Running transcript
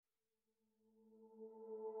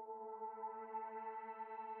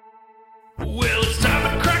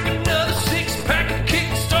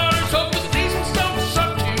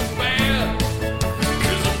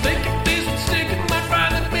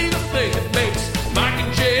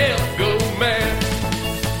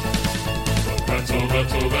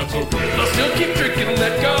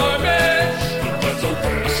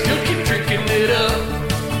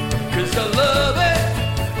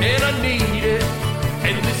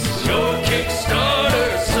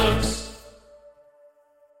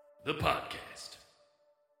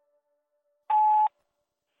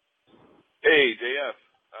Hey, JF,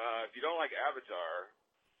 if you don't like Avatar,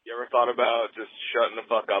 you ever thought about just shutting the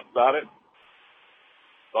fuck up about it?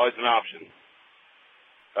 It's always an option.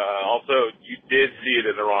 Also, you did see it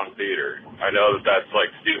in the wrong theater. I know that that's,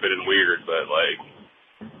 like, stupid and weird, but, like,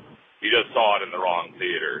 you just saw it in the wrong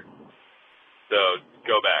theater. So,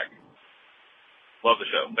 go back. Love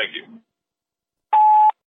the show. Thank you.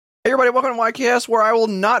 Hey everybody, welcome to YKS, where I will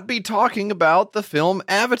not be talking about the film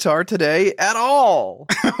Avatar today at all.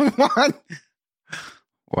 What?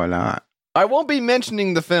 Why not? I won't be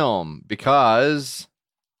mentioning the film because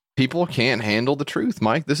people can't handle the truth,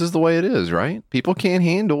 Mike. This is the way it is, right? People can't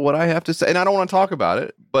handle what I have to say, and I don't want to talk about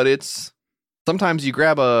it, but it's sometimes you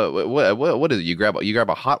grab a what is it? You grab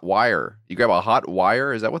a hot wire. You grab a hot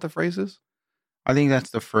wire. Is that what the phrase is? I think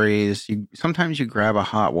that's the phrase. Sometimes you grab a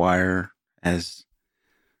hot wire, as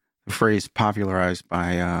the phrase popularized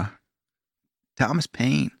by Thomas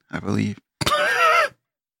Paine, I believe,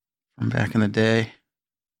 from back in the day.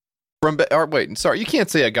 Wait, sorry, you can't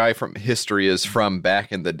say a guy from history is from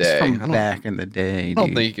back in the day. From back in the day. I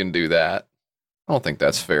don't think you can do that. I don't think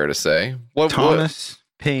that's fair to say. Thomas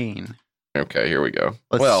Paine. Okay, here we go.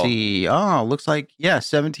 Let's see. Oh, looks like,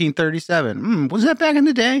 1737. Was that back in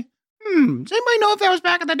the day? Does anybody know if that was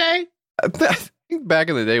back in the day? I think back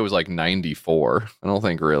in the day was like 94. I don't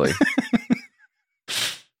think really.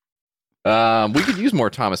 We could use more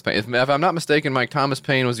Thomas Paine. If I'm not mistaken, Mike, Thomas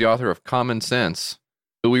Paine was the author of Common Sense.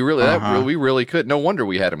 We really could. No wonder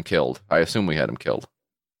we had him killed. I assume we had him killed.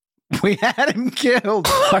 We had him killed.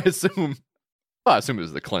 I assume it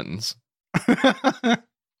was the Clintons.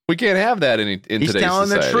 We can't have that in today's society. He's telling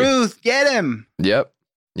the truth. Get him. Yep.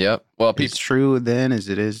 Well, it's true then as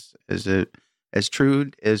it is. Is it as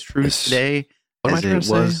true today as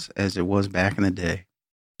it was back in the day?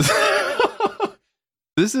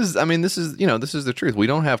 This is the truth. We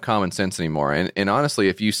don't have common sense anymore. And honestly,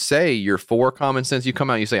 if you say you're for common sense, you come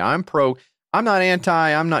out and you say, I'm not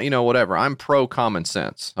anti, I'm not, whatever. I'm pro common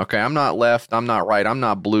sense. Okay. I'm not left. I'm not right. I'm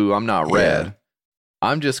not blue. I'm not red.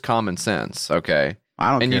 I'm just common sense. Okay.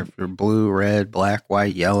 I don't care if you're blue, red, black,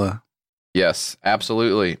 white, yellow. Yes,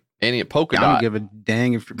 absolutely. Any polka dot. I don't give a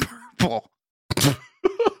dang if you're purple.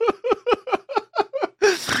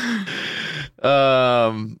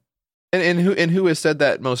 And who has said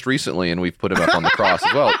that most recently, and we've put him up on the cross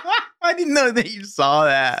as well. I didn't know that you saw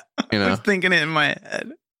that. I was thinking it in my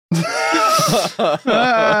head. The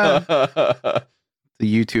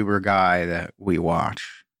YouTuber guy that we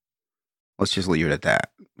watch. Let's just leave it at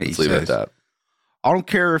that. Let's leave it at that. I don't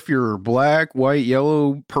care if you're black, white,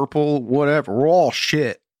 yellow, purple, whatever. We're all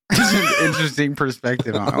shit. It's an interesting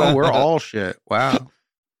perspective on it. Oh, we're all shit. Wow.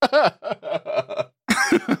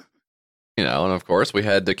 And of course we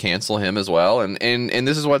had to cancel him as well. And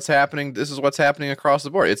this is what's happening. This is what's happening across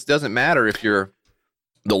the board. It doesn't matter if you're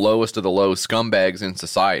the lowest of the low scumbags in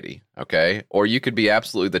society. Okay. Or you could be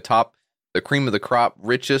absolutely the cream of the crop,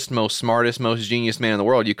 richest, most smartest, most genius man in the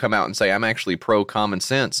world. You come out and say, I'm actually pro common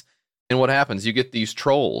sense. And what happens? You get these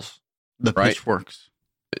trolls. The pitchforks.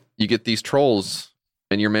 You get these trolls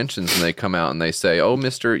in your mentions, and they come out and they say, oh,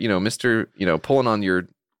 Mr. Pulling on your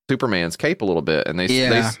Superman's cape a little bit. And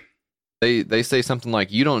they say something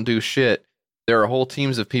like, you don't do shit. There are whole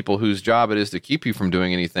teams of people whose job it is to keep you from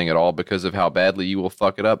doing anything at all because of how badly you will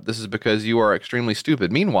fuck it up. This is because you are extremely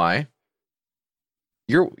stupid. Meanwhile,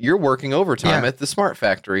 you're working overtime at the smart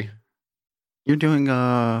factory. You're doing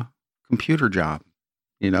a computer job,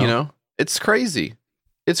 It's crazy.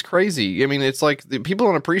 It's crazy. I mean, it's like people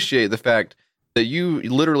don't appreciate the fact that you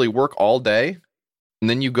literally work all day and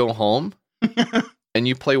then you go home and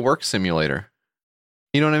you play Work Simulator.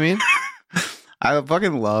 You know what I mean? I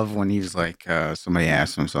fucking love when he's like, somebody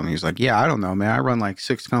asks him something. He's like, yeah, I don't know, man. I run like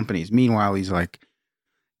 6 companies. Meanwhile, he's like,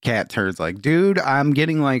 cat turds like, dude, I'm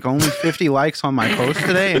getting like only 50 likes on my post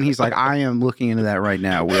today. And he's like, I am looking into that right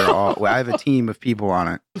now. I have a team of people on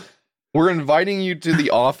it. We're inviting you to the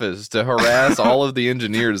office to harass all of the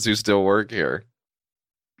engineers who still work here.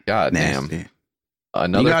 God Nasty.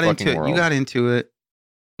 Damn. You got into it.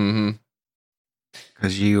 Mm-hmm.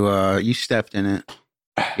 Because you stepped in it.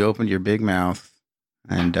 You opened your big mouth.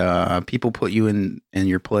 And people put you in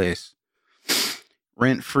your place.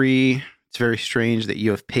 Rent free. It's very strange that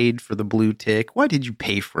you have paid for the blue tick. Why did you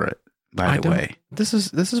pay for it? By the way, this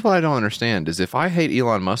is what I don't understand. Is if I hate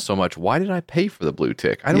Elon Musk so much, why did I pay for the blue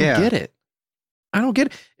tick? I don't get it. I don't get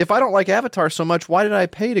it. If I don't like Avatar so much, why did I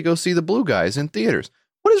pay to go see the blue guys in theaters?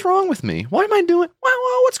 What is wrong with me? Why am I doing?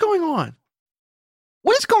 What's going on?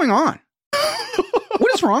 What is going on?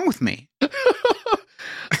 What is wrong with me?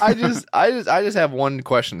 I just have one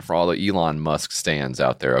question for all the Elon Musk stands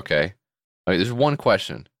out there. Okay, there's one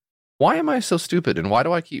question. Why am I so stupid? And why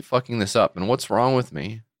do I keep fucking this up? And what's wrong with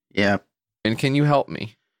me? Yeah. And can you help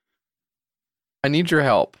me? I need your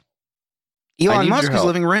help. Elon Musk is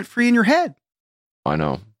living rent-free in your head. I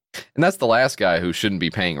know. And that's the last guy who shouldn't be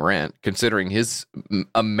paying rent, considering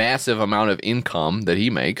a massive amount of income that he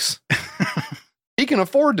makes. He can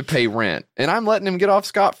afford to pay rent, and I'm letting him get off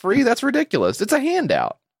scot-free? That's ridiculous. It's a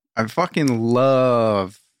handout. I fucking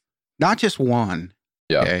love not just one.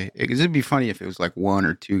 Yeah. Okay? It'd be funny if it was like one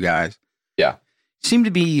or two guys. Yeah. Seemed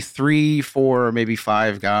to be 3, 4, maybe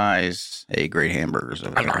 5 guys. Hey, great hamburgers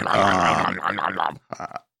over there.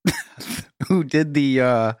 Who did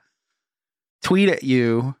the tweet at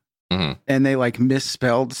you, and they like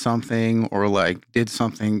misspelled something or like did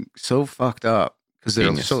something so fucked up because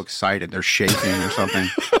they're so excited. They're shaking or something.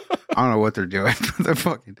 I don't know what they're doing. They're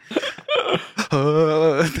fucking...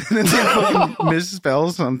 and then they fucking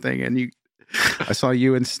misspell something, and I saw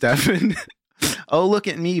you and Stefan. Oh, look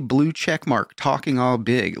at me, blue check mark, talking all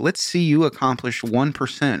big. Let's see you accomplish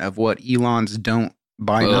 1% of what Elon's don't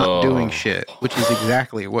by not doing shit, which is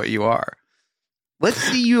exactly what you are. Let's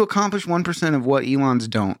see you accomplish 1% of what Elon's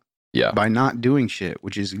don't by not doing shit,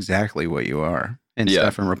 which is exactly what you are. And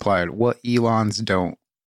Stefan replied, what Elon's don't.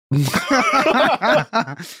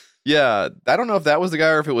 Yeah, I don't know if that was the guy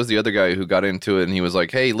or if it was the other guy who got into it and he was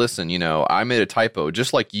like, hey, listen, I made a typo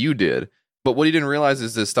just like you did. But what he didn't realize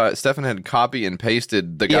is that Stefan had copy and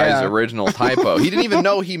pasted the guy's original typo. He didn't even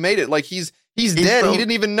know he made it. Like he's dead. He didn't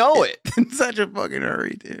even know it. In such a fucking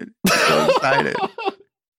hurry, dude. So excited.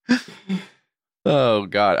 Oh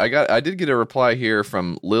God. I did get a reply here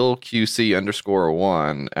from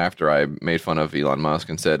LilQC_1 after I made fun of Elon Musk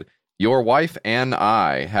and said, your wife and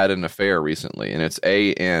I had an affair recently, and it's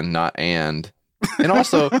A-N, not and. And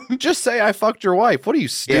also, just say I fucked your wife. What are you,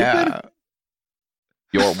 stupid? Yeah.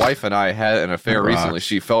 Your wife and I had an affair recently.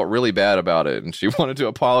 She felt really bad about it, and she wanted to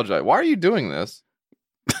apologize. Why are you doing this?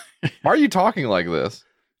 Why are you talking like this?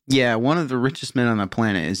 Yeah, one of the richest men on the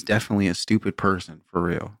planet is definitely a stupid person, for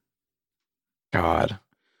real. God.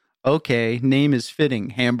 Okay, name is fitting.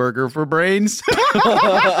 Hamburger for brains.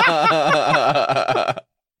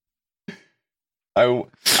 I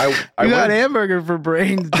got hamburger for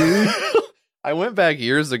brains, dude. I went back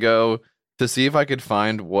years ago to see if I could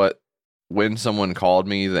find when someone called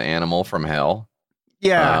me the animal from hell.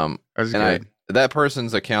 Yeah, that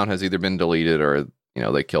person's account has either been deleted or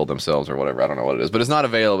they killed themselves or whatever. I don't know what it is, but it's not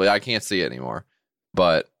available. I can't see it anymore.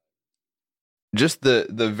 But just the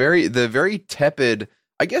very tepid.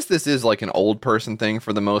 I guess this is like an old person thing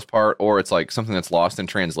for the most part, or it's like something that's lost in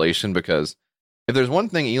translation. Because if there's one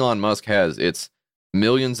thing Elon Musk has, it's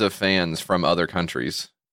millions of fans from other countries.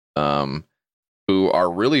 Who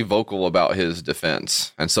are really vocal about his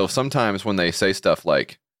defense. And so sometimes when they say stuff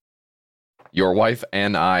like, your wife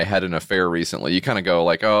and I had an affair recently, you kind of go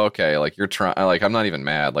like, oh, okay, like you're trying, like, I'm not even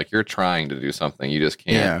mad. Like you're trying to do something. You just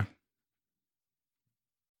can't.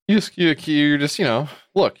 Yeah. You're just,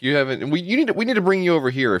 look, you haven't, we need to bring you over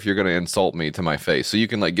here if you're going to insult me to my face. So you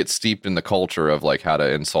can like get steeped in the culture of like how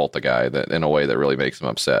to insult the guy that in a way that really makes him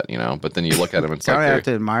upset, but then you look at him and it's like, I have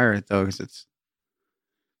to admire it though, because it's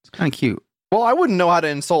kind of cute. Well, I wouldn't know how to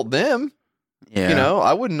insult them. Yeah.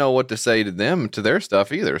 I wouldn't know what to say to them, to their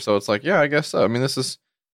stuff either. So it's like, yeah, I guess so. I mean, this is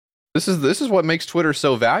what makes Twitter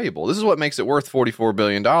so valuable. This is what makes it worth $44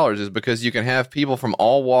 billion is because you can have people from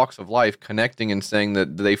all walks of life connecting and saying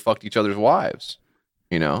that they fucked each other's wives,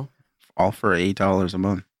 All for $8 a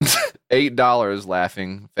month.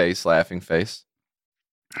 $8 laughing face.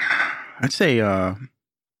 I'd say a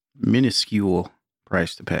minuscule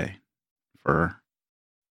price to pay for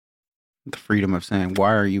the freedom of saying,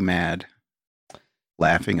 why are you mad?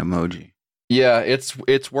 Laughing emoji. Yeah,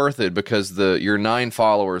 it's worth it because your 9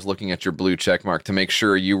 followers looking at your blue check mark to make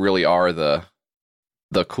sure you really are the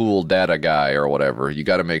cool data guy or whatever. You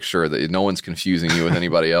got to make sure that no one's confusing you with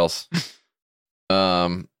anybody else.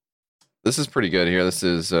 This is pretty good here. This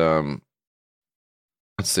is let's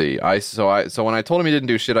see. So when I told him he didn't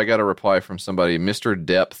do shit, I got a reply from somebody, Mr.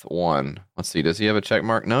 Depth 1. Let's see. Does he have a check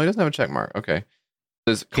mark? No, he doesn't have a check mark. Okay.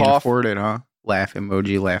 Says, can't afford it, huh? Laugh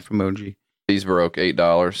emoji. He's broke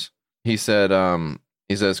 $8. He said,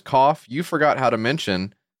 he says, cough, you forgot how to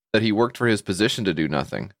mention that he worked for his position to do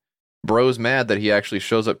nothing. Bro's mad that he actually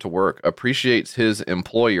shows up to work, appreciates his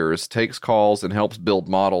employers, takes calls, and helps build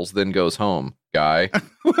models, then goes home. Guy.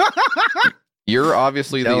 You're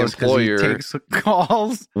obviously the employer. He takes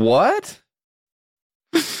calls. What?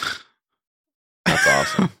 That's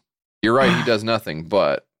awesome. You're right, he does nothing,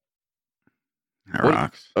 but that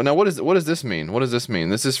rocks. Oh, now what does this mean? What does this mean?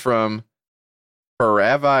 This is from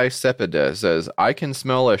Paravi Sepida. Says, I can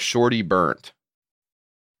smell a shorty burnt.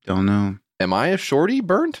 Don't know. Am I a shorty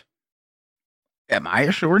burnt? Am I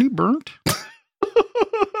a shorty burnt?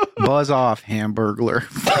 Buzz off, Hamburglar.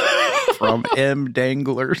 From M.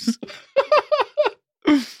 Danglers.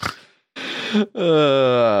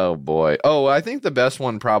 Oh, boy. Oh, I think the best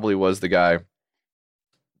one probably was the guy.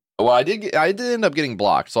 Well, I did end up getting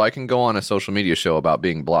blocked, so I can go on a social media show about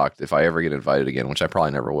being blocked if I ever get invited again, which I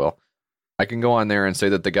probably never will. I can go on there and say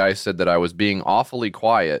that the guy said that I was being awfully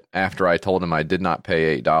quiet after I told him I did not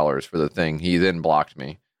pay $8 for the thing. He then blocked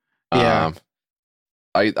me. Yeah.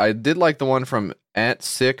 I did like the one from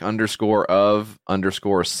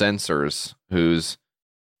 @sick_of_sensors, whose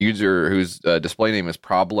display name is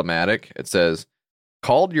problematic. It says,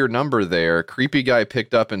 called your number there. Creepy guy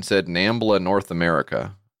picked up and said Nambla, North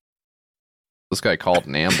America. This guy called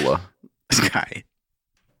Nambla. This guy.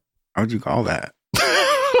 How would you call that?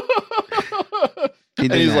 He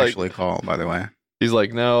And didn't actually call, by the way. He's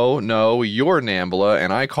like, no, you're Nambla,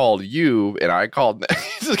 and I called you, and I called.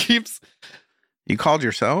 He just keeps. You called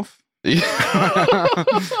yourself? Yeah.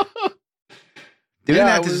 Doing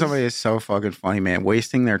that to somebody is so fucking funny, man.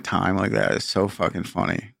 Wasting their time like that is so fucking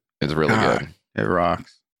funny. It's really good. It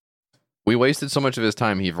rocks. We wasted so much of his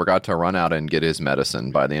time, he forgot to run out and get his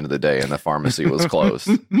medicine by the end of the day, and the pharmacy was closed.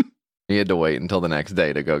 He had to wait until the next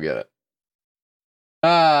day to go get it.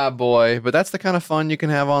 Ah, boy. But that's the kind of fun you can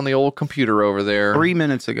have on the old computer over there. 3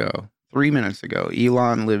 minutes ago,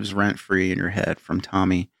 Elon lives rent-free in your head from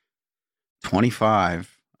Tommy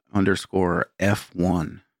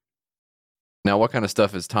 25_F1. Now, what kind of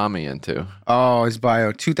stuff is Tommy into? Oh, his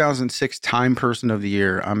bio, 2006 Time Person of the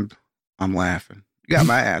Year. I'm laughing. You got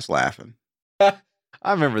my ass laughing. I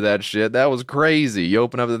remember that shit. That was crazy. You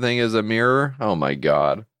open up the thing as a mirror. Oh, my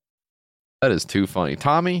God. That is too funny.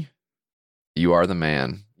 Tommy, you are the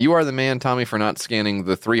man. You are the man, Tommy, for not scanning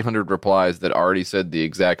the 300 replies that already said the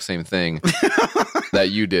exact same thing that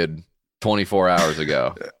you did 24 hours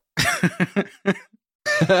ago.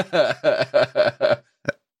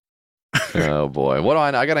 Oh, boy. What do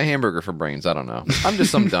I know? I got a hamburger for brains. I don't know. I'm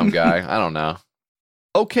just some dumb guy. I don't know.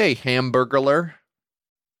 Okay, Hamburglar.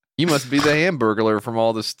 You must be the Hamburglar from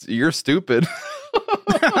all this. You're stupid.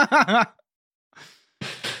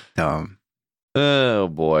 Dumb. Oh,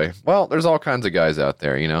 boy. Well, there's all kinds of guys out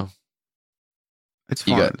there, you know? It's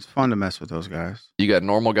fun. It's fun to mess with those guys. You got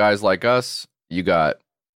normal guys like us. You got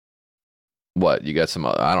what? You got some,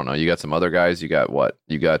 I don't know. You got some other guys. You got what?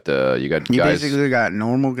 You guys. Basically got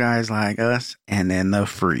normal guys like us and then the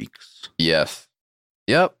freaks. Yes.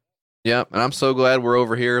 Yep. And I'm so glad we're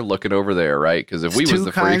over here looking over there, right? Because if we was the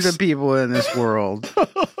freaks. Two kinds of people in this world.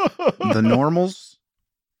 The normals.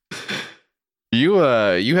 You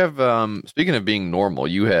have, speaking of being normal,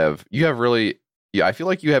 you have really, I feel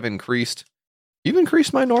like you've increased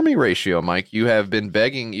my normie ratio, Mike. You've been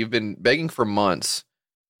begging for months.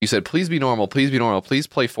 You said, please be normal, please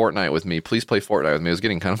play Fortnite with me, It was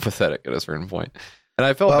getting kind of pathetic at a certain point. And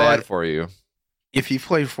I felt bad for you. If you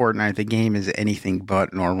play Fortnite, the game is anything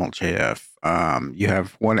but normal, JF. You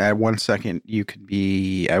have one second you could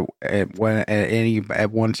be at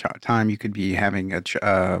one time you could be having a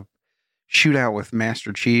shootout with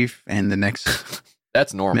Master Chief, and the next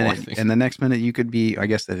that's normal. Minute, I think. And the next minute you could be. I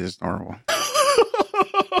guess that is normal.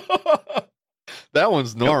 That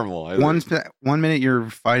one's normal. One minute you're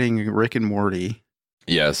fighting Rick and Morty.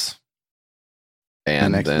 Yes.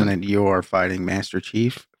 And the next minute you are fighting Master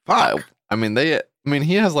Chief. Fuck.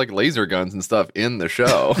 He has like laser guns and stuff in the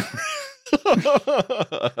show.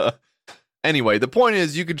 Anyway, the point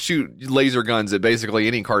is you could shoot laser guns at basically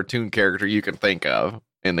any cartoon character you can think of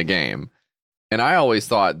in the game. And I always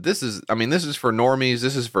thought this is for normies,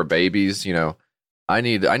 this is for babies, you know. I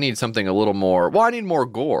need something a little more, well, I need more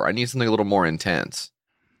gore. I need something a little more intense.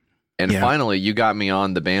 And finally you got me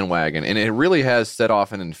on the bandwagon, and it really has set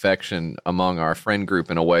off an infection among our friend group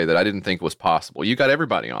in a way that I didn't think was possible. You got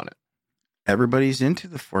everybody on it. Everybody's into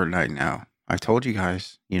the Fortnite now. I told you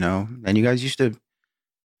guys, you know, and you guys used to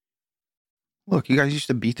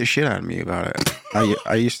beat the shit out of me about it.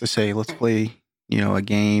 I used to say, let's play, you know, a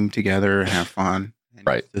game together, have fun. And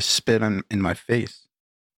right. To spit in my face.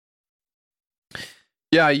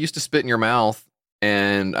 Yeah, I used to spit in your mouth,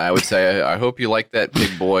 and I would say, I hope you like that,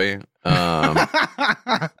 big boy.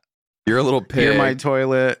 You're a little pig. You're my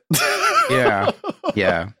toilet. Yeah.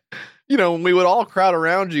 You know, we would all crowd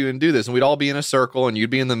around you and do this, and we'd all be in a circle, and you'd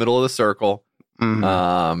be in the middle of the circle.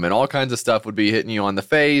 Mm-hmm. And all kinds of stuff would be hitting you on the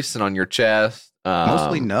face and on your chest.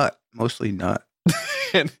 Mostly nut.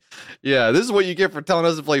 And, yeah, this is what you get for telling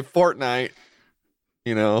us to play Fortnite,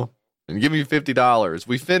 you know, and give me $50.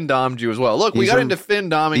 We fin-dommed you as well. Look, we got into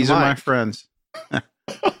fin-domming. These are my friends.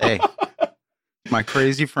 Hey, My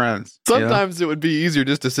crazy friends. Sometimes it would be easier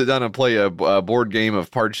just to sit down and play a board game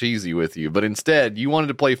of Parcheesi with you, but instead you wanted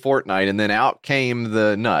to play Fortnite, and then out came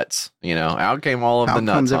the nuts. Out came all of the nuts.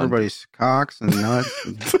 Out comes everybody's cocks and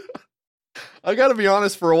nuts. I got to be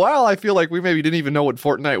honest, for a while, I feel like we maybe didn't even know what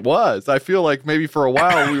Fortnite was. I feel like maybe for a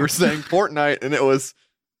while we were saying Fortnite, and it was,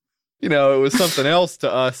 it was something else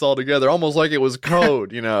to us altogether, almost like it was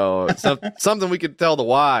code, something we could tell the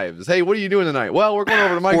wives. Hey, what are you doing tonight? Well, we're going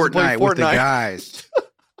over to Mike's to play Fortnite with the guys.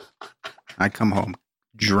 I come home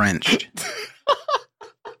drenched,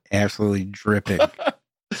 absolutely dripping.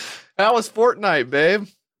 How was Fortnite, babe?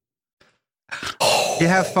 You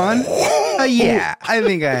have fun? Yeah, I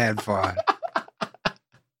think I had fun.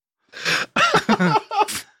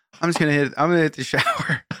 I'm gonna hit the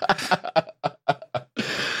shower.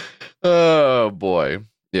 Oh boy.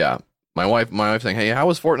 Yeah. My wife saying, "Hey, how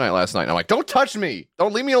was Fortnite last night?" And I'm like, "Don't touch me.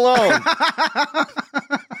 Don't leave me alone."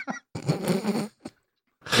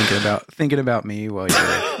 thinking about me while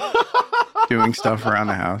you're doing stuff around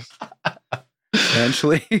the house.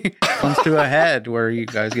 Eventually comes to a head where you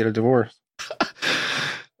guys get a divorce.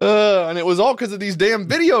 And it was all because of these damn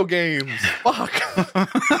video games. Fuck.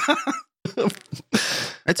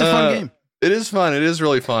 It's a fun game. It is fun. It is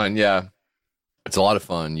really fun. Yeah. It's a lot of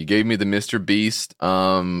fun. You gave me the Mr. Beast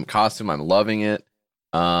costume. I'm loving it.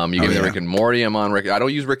 You gave me the Rick and Morty. I'm on Rick. I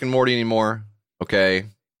don't use Rick and Morty anymore. Okay.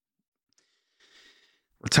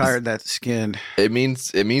 Retired that skin. It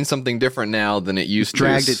means something different now than it used to.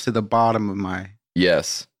 Dragged it to the bottom of my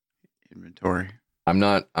inventory. I'm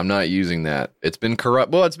not using that. It's been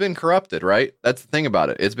corrupt. Well, it's been corrupted, right? That's the thing about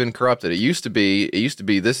it. It's been corrupted. It used to be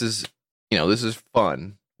this is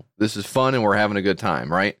fun. This is fun and we're having a good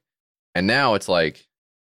time, right? And now it's like,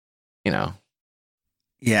 yeah.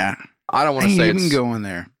 I don't want to say you can go in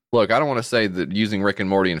there. Look, I don't want to say that using Rick and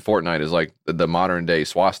Morty in Fortnite is like the modern day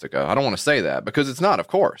swastika. I don't want to say that because it's not, of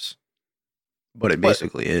course. But it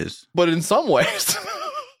basically is. But in some ways.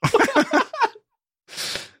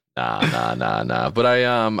 Nah. But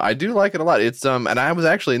I do like it a lot. It's and I was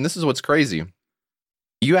actually, and this is what's crazy.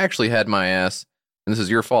 You actually had my ass, and this is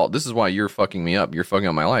your fault. This is why you're fucking me up. You're fucking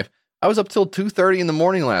up my life. I was up till 2:30 in the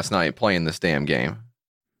morning last night playing this damn game.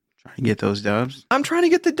 Trying to get those dubs? I'm trying to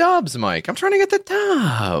get the dubs, Mike. I'm trying to get the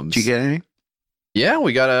dubs. Did you get any? Yeah,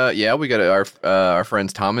 we got our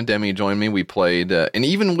friends Tom and Demi joined me. We played, and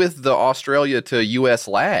even with the Australia to US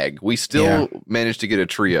lag, we still managed to get a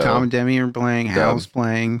trio. Tom and Demi are playing. Hal's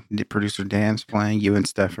playing. The producer Dan's playing. You and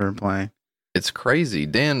Steph are playing. It's crazy.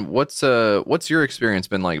 Dan, what's your experience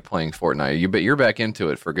been like playing Fortnite? You're back into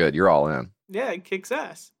it for good. You're all in. Yeah, it kicks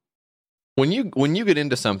ass. When you get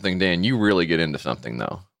into something, Dan, you really get into something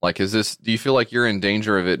though. Like, do you feel like you're in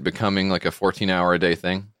danger of it becoming like a 14-hour a day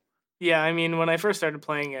thing? Yeah, I mean, when I first started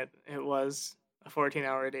playing it, it was a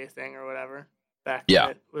 14-hour a day thing or whatever. Back when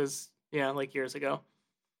it was, like years ago.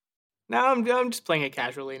 Now I'm just playing it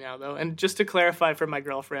casually now, though. And just to clarify for my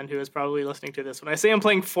girlfriend who is probably listening to this, when I say I'm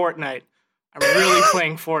playing Fortnite, I'm really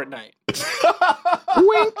playing Fortnite.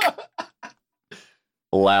 Wink.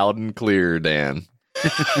 Loud and clear, Dan.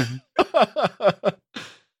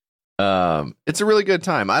 It's a really good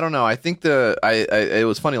time. I don't know. I think it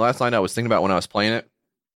was funny last night. I was thinking about when I was playing it.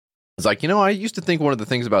 It's like, I used to think one of the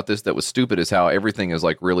things about this that was stupid is how everything is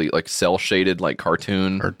like really like cell shaded, like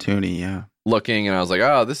cartoony, yeah, looking. And I was like,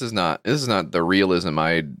 oh, this is not the realism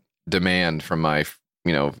I demand from my,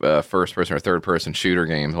 first person or third person shooter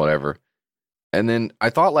games, whatever. And then I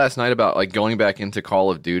thought last night about like going back into Call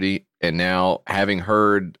of Duty, and now having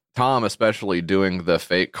heard Tom especially doing the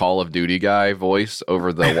fake Call of Duty guy voice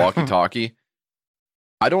over the walkie-talkie.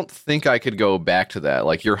 I don't think I could go back to that.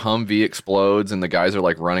 Like your Humvee explodes and the guys are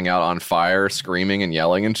like running out on fire, screaming and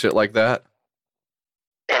yelling and shit like that.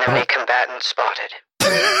 Enemy combatant spotted.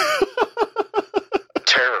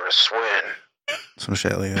 Terrorists win. Some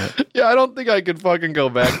shit like that. Yeah, I don't think I could fucking go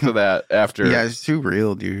back to that after. Yeah, it's too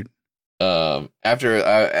real, dude. Plus,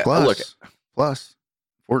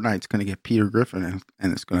 Fortnite's going to get Peter Griffin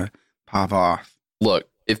and it's going to pop off. Look,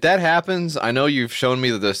 if that happens, I know you've shown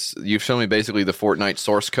me this. You've shown me basically the Fortnite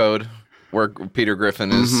source code where Peter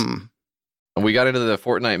Griffin is. Mm-hmm. And we got into the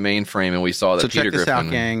Fortnite mainframe and we saw that Peter Griffin. So check this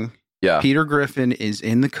out, gang. Yeah, Peter Griffin is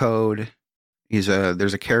in the code. There's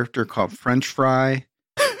a character called French Fry,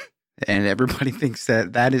 and everybody thinks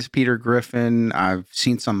that is Peter Griffin. I've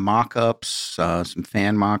seen some mock-ups, some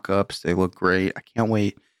fan mock-ups. They look great. I can't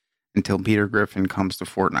wait until Peter Griffin comes to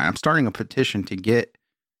Fortnite. I'm starting a petition to get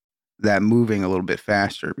that moving a little bit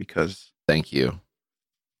faster because thank you.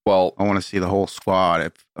 Well, I want to see the whole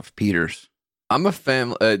squad of Peters. I'm a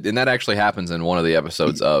fan, and that actually happens in one of the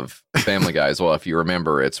episodes of Family Guy as well. If you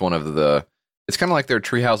remember, it's It's kind of like their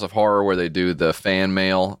Treehouse of Horror where they do the fan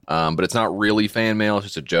mail, but it's not really fan mail. It's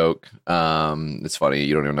just a joke. It's funny.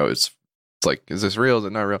 You don't even know. It's like, is this real? Is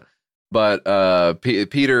it not real? But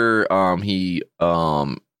Peter, he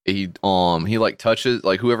like touches,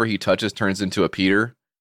 like whoever he touches turns into a Peter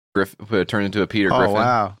Griffin. Turns into a Peter Griffin.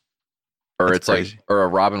 Wow. Or That's it's crazy. like, or a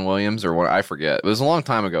Robin Williams, or what, I forget. It was a long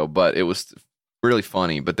time ago, but it was really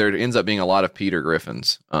funny. But there ends up being a lot of Peter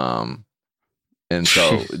Griffins. And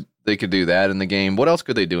so they could do that in the game. What else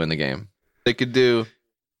could they do in the game? They could do.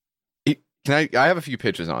 I have a few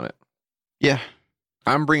pitches on it. Yeah.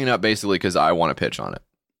 I'm bringing it up basically because I want to pitch on it.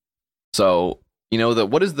 So,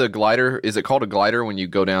 what is the glider? Is it called a glider when you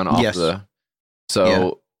go down off the?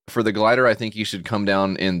 So for the glider, I think you should come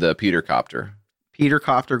down in the Peter Copter. Peter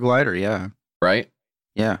Copter glider, yeah. Right?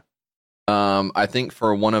 Yeah. I think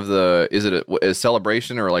for one of the, is it a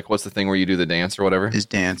celebration or like what's the thing where you do the dance or whatever? His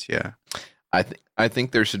dance, yeah. I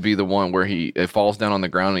think there should be the one where it falls down on the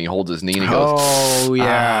ground and he holds his knee and he goes, oh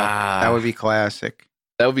yeah, that would be classic.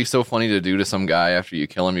 That would be so funny to do to some guy after you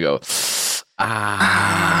kill him. You go,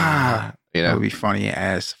 That would be funny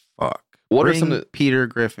as fuck. What Bring are some Peter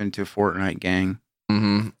Griffin to Fortnite, gang?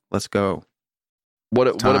 Mm-hmm. Let's go. What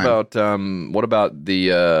about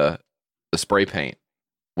the spray paint?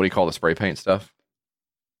 What do you call the spray paint stuff?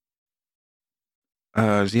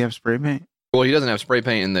 Does he have spray paint? Well, he doesn't have spray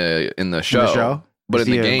paint in the show. But Is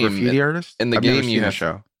in he the a game, graffiti artist? In the I've game, never seen you the have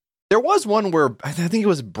show. There was one where I think it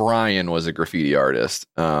was Brian was a graffiti artist.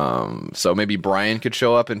 So maybe Brian could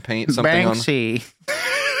show up and paint something Banksy.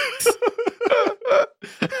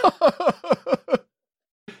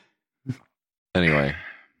 Anyway,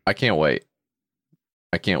 I can't wait.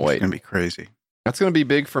 It's gonna be crazy. That's gonna be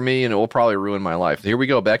big for me, and it will probably ruin my life. Here we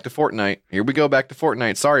go, back to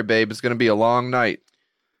Fortnite. Sorry, babe, it's gonna be a long night.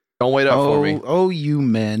 Don't wait up for me. Oh, you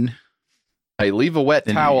men. Hey, leave a wet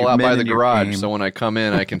Then towel you're out men by the in your garage game. so when I come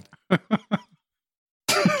in, I can.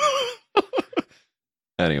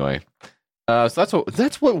 Anyway, so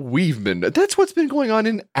that's what we've been. That's what's been going on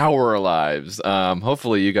in our lives.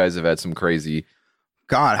 Hopefully, you guys have had some crazy.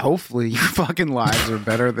 God, hopefully your fucking lives are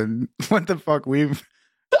better than what the fuck we've.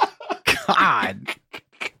 God.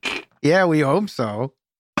 Yeah, we hope so.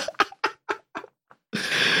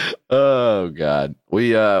 Oh God,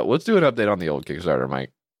 we let's do an update on the old Kickstarter,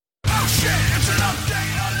 Mike.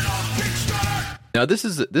 Now this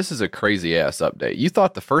is a crazy ass update. You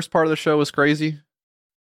thought the first part of the show was crazy?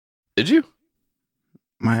 Did you?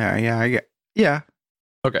 Yeah.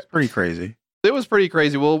 Okay. It's pretty crazy. It was pretty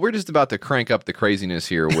crazy. Well, we're just about to crank up the craziness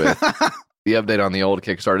here with the update on the old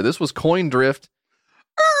Kickstarter. This was Coin Drift.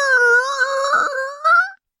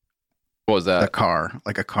 What was that? A car,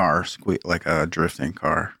 like a drifting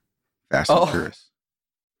car. Fast and Furious.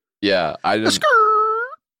 Yeah, I didn't.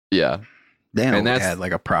 Yeah, Dan will add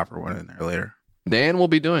like a proper one in there later. Dan will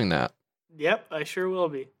be doing that. Yep, I sure will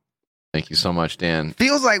be. Thank you so much, Dan.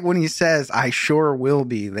 Feels like when he says "I sure will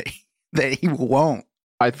be" that he won't.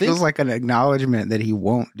 I think feels like an acknowledgement that he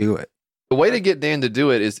won't do it. The way to get Dan to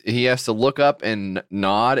do it is he has to look up and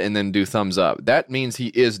nod and then do thumbs up. That means he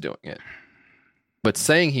is doing it. But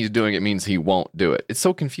saying he's doing it means he won't do it. It's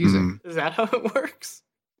so confusing. Is that how it works?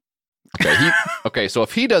 Okay, so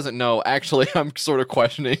if he doesn't know, actually, I'm sort of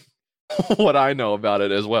questioning what I know about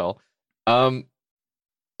it as well. The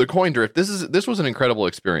coin drift. This was an incredible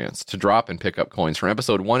experience to drop and pick up coins from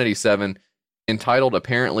episode 187, entitled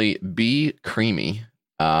apparently "Be Creamy."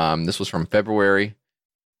 This was from February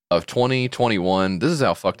of 2021. This is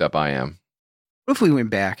how fucked up I am. What if we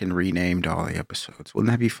went back and renamed all the episodes?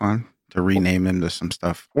 Wouldn't that be fun to rename them to some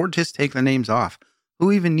stuff, or just take the names off?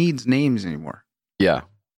 Who even needs names anymore? Yeah.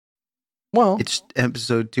 Well, it's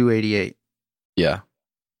episode 288. Yeah.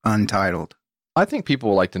 Untitled. I think people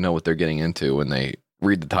will like to know what they're getting into when they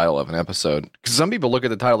read the title of an episode. Because some people look at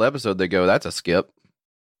the title of the episode, they go, "That's a skip."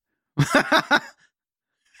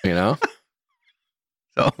 You know?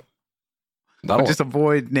 So I'll just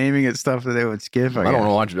avoid naming it stuff that they would skip. I don't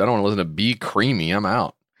want to listen to "Be Creamy." I'm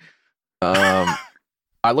out. I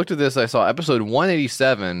looked at this. I saw episode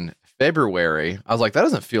 187, February. I was like, that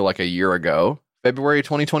doesn't feel like a year ago. February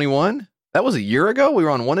 2021? That was a year ago? We were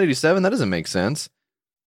on 187? That doesn't make sense.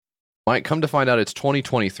 Might come to find out it's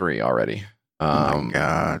 2023 already. Oh my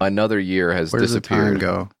God. Another year has disappeared. The time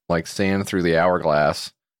go? Like sand through the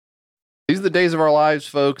hourglass. These are the days of our lives,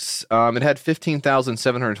 folks. It had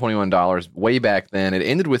 $15,721 way back then. It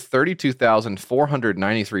ended with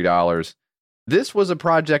 $32,493. This was a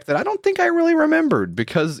project that I don't think I really remembered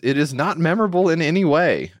because it is not memorable in any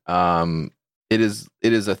way. It is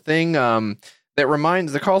a thing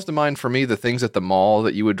that calls to mind for me the things at the mall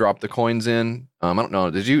that you would drop the coins in. I don't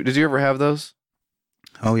know. Did you ever have those?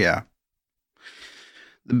 Oh yeah.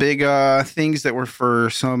 The big things that were for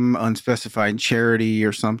some unspecified charity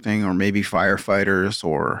or something, or maybe firefighters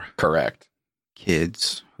or correct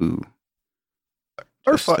kids who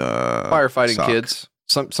or just, firefighting suck. kids.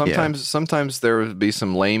 Sometimes there would be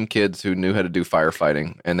some lame kids who knew how to do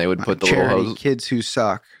firefighting, and they would put the charity little hose. Kids who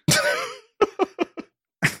suck.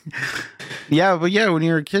 Yeah, but yeah, when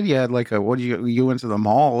you were a kid, you had like you went to the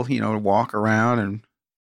mall, to walk around, and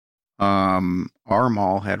our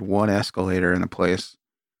mall had one escalator in the place,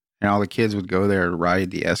 and all the kids would go there to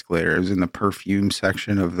ride the escalator. It was in the perfume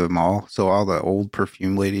section of the mall, so all the old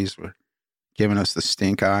perfume ladies were giving us the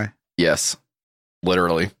stink eye. Yes,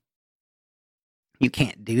 literally. You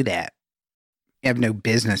can't do that. You have no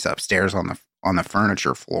business upstairs on the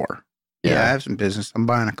furniture floor. Yeah, I have some business. I'm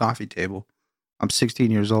buying a coffee table. I'm 16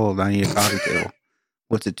 years old. I need a coffee table.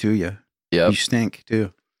 What's it to you? Yeah, you stink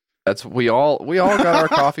too. That's we all got our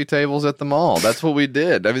coffee tables at the mall. That's what we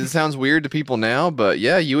did. I mean, it sounds weird to people now, but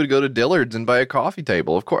yeah, you would go to Dillard's and buy a coffee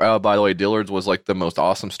table. Of course. By the way, Dillard's was like the most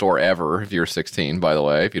awesome store ever. If you're 16, by the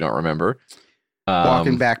way, if you don't remember,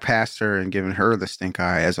 walking back past her and giving her the stink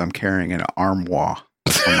eye as I'm carrying an armoire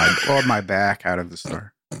on my back out of the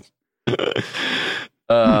store.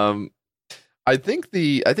 I think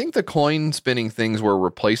the coin spinning things were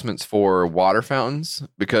replacements for water fountains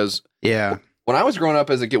because when I was growing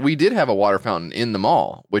up as a kid, we did have a water fountain in the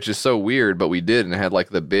mall, which is so weird, but we did, and it had like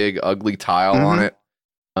the big ugly tile on it,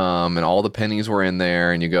 and all the pennies were in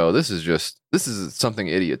there, and you go, this is something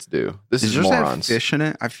idiots do. This is morons. Have fish in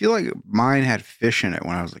it? I feel like mine had fish in it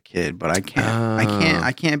when I was a kid, but I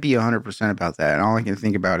can't be 100% about that, and all I can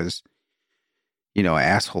think about is,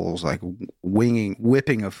 assholes like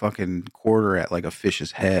whipping a fucking quarter at like a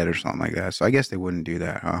fish's head or something like that. So I guess they wouldn't do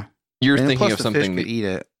that, huh? You're thinking of something that eat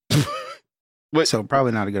it. So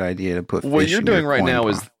probably not a good idea to put fish what you're in doing your right coin now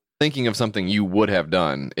pond. is thinking of something you would have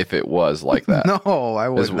done if it was like that. No, I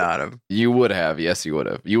would not have. You would have. Yes, you would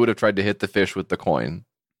have. You would have tried to hit the fish with the coin.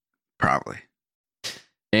 Probably.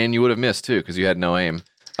 And you would have missed too because you had no aim.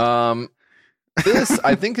 This,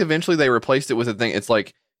 I think eventually they replaced it with a thing. It's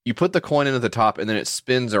like you put the coin in at the top and then it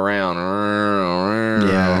spins around.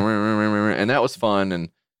 Yeah. And that was fun and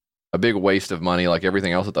a big waste of money like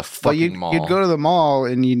everything else at the fucking mall. You'd go to the mall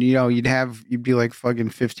and you'd be like fucking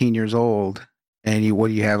 15 years old and you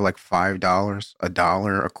have like $5,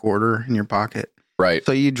 $1, a quarter in your pocket. Right.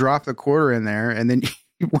 So you drop the quarter in there and then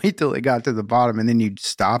you wait till it got to the bottom and then you'd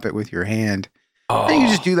stop it with your hand. Oh. And you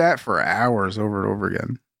just do that for hours over and over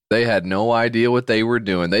again. They had no idea what they were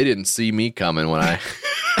doing. They didn't see me coming when I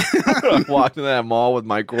walked in that mall with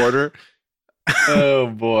my quarter. Oh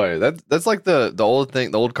boy, that's like the old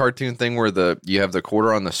thing, the old cartoon thing where you have the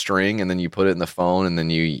quarter on the string and then you put it in the phone and then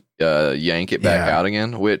you yank it back out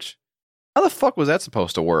again. Which how the fuck was that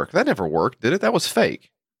supposed to work? That never worked, did it? That was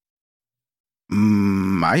fake.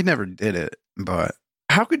 I never did it, but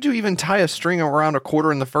how could you even tie a string around a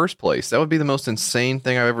quarter in the first place? That would be the most insane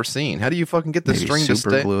thing I've ever seen. How do you fucking get the string to stay?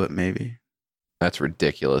 Super glue it, maybe. That's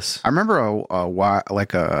ridiculous. I remember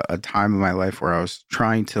a time in my life where I was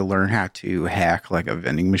trying to learn how to hack like a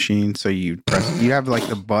vending machine. So you have like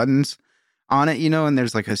the buttons on it, and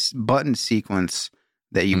there's like a button sequence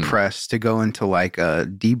that you press to go into like a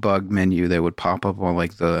debug menu that would pop up on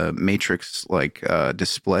like the Matrix like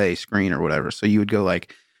display screen or whatever. So you would go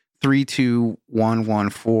like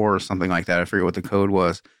 32114 or something like that. I forget what the code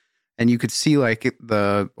was, and you could see like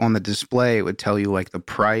on the display it would tell you like the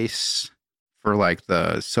price for like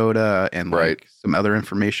the soda and like some other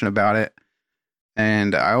information about it.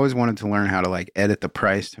 And I always wanted to learn how to like edit the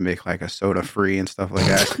price to make like a soda free and stuff like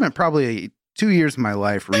that. I spent probably 2 years of my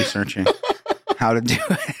life researching how to do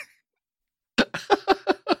it.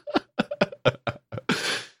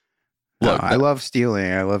 Look, I love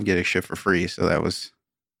stealing. I love getting shit for free. So that was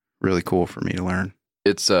really cool for me to learn.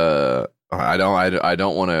 It's I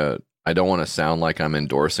don't want to sound like I'm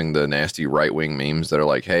endorsing the nasty right-wing memes that are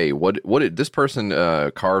like, hey, what did this person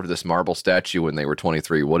carve this marble statue when they were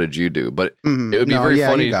 23? What did you do? But it would be very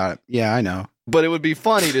funny. You got it. Yeah, I know. But it would be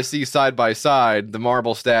funny to see side by side the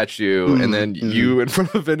marble statue and then you in front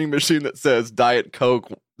of a vending machine that says Diet Coke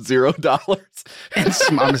 $0.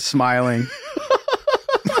 And I'm smiling.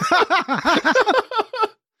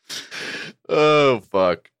 Oh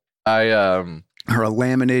fuck. Or a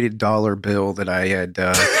laminated dollar bill that I had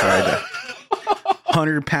tied a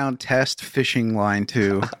 100-pound test fishing line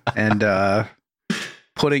to and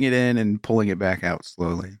putting it in and pulling it back out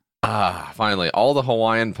slowly. Finally, all the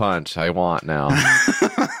Hawaiian punch I want now.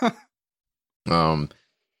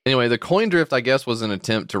 Anyway, the coin drift, I guess, was an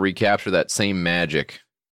attempt to recapture that same magic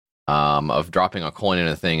of dropping a coin in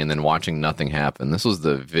a thing and then watching nothing happen. This was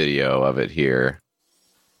the video of it here.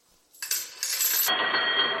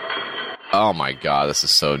 Oh my god, this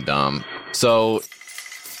is so dumb. So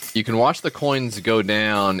you can watch the coins go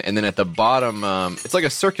down, and then at the bottom, it's like a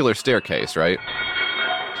circular staircase, right?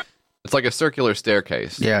 It's like a circular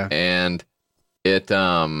staircase. Yeah. And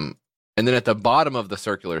and then at the bottom of the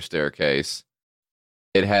circular staircase,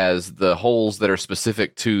 it has the holes that are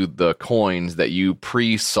specific to the coins that you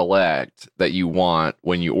pre-select that you want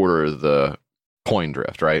when you order the coin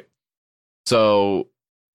drift, right? So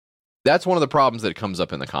that's one of the problems that comes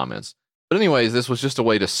up in the comments. But anyways, this was just a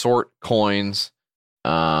way to sort coins,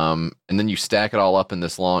 and then you stack it all up in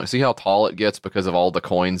this long. See how tall it gets because of all the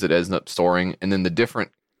coins it ends up storing, and then the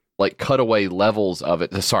different like cutaway levels of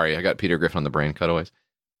it. Sorry, I got Peter Griffin on the brain. Cutaways.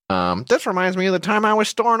 This reminds me of the time I was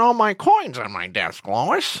storing all my coins on my desk,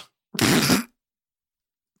 Lois. Hey,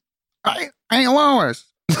 Lois.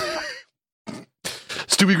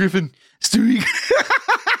 Stewie Griffin. Stewie.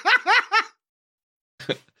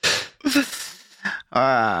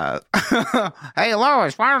 Hey,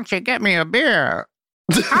 Lois, why don't you get me a beer?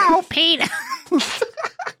 Oh, Pete.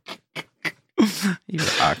 He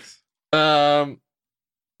sucks.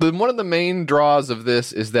 One of the main draws of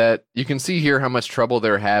this is that you can see here how much trouble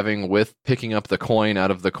they're having with picking up the coin out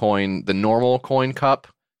of the normal coin cup.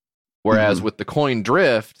 Whereas with the coin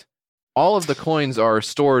drift, all of the coins are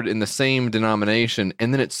stored in the same denomination,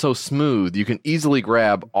 and then it's so smooth, you can easily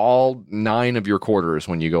grab all 9 of your quarters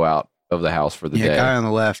when you go out of the house for the day. Yeah, guy on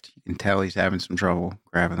the left, you can tell he's having some trouble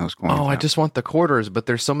grabbing those coins. Oh, I just want the quarters, but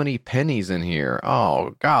there's so many pennies in here.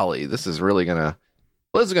 Oh, golly, this is gonna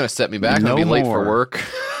set me back. I'm gonna be late for work.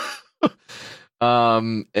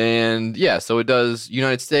 And yeah, so it does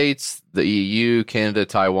United States, the EU, Canada,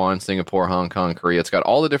 Taiwan, Singapore, Hong Kong, Korea. It's got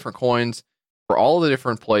all the different coins for all the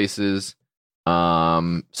different places.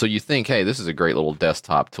 So you think, hey, this is a great little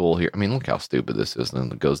desktop tool here. I mean, look how stupid this is. And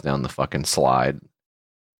then it goes down the fucking slide.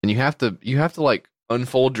 And you have to like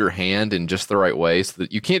unfold your hand in just the right way so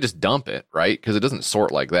that you can't just dump it, right? Because it doesn't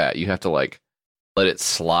sort like that. You have to like let it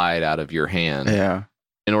slide out of your hand. Yeah.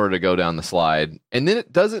 In order to go down the slide. And then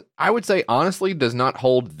it doesn't, I would say, honestly, does not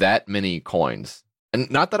hold that many coins.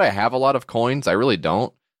 And not that I have a lot of coins, I really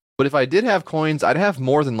don't. But if I did have coins, I'd have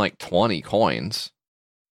more than like 20 coins.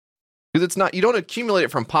 Because it's not, you don't accumulate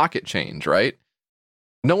it from pocket change, right?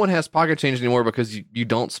 No one has pocket change anymore because you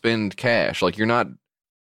don't spend cash. Like you're not,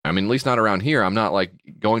 I mean, at least not around here. I'm not like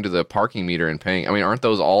going to the parking meter and paying. I mean, aren't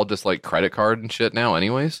those all just like credit card and shit now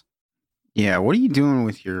anyways? Yeah, what are you doing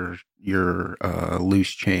with your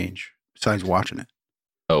loose change besides watching it?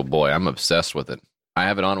 Oh boy, I'm obsessed with it. I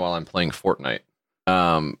have it on while I'm playing Fortnite.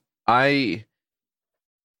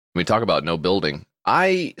 We talk about no building.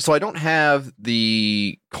 So I don't have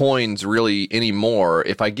the coins really anymore.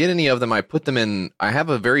 If I get any of them, I put them in. I have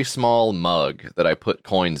a very small mug that I put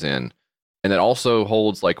coins in, and that also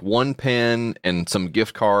holds like 1 pen and some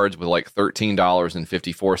gift cards with like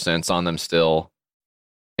 $13.54 on them still.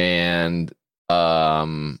 And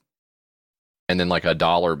then like a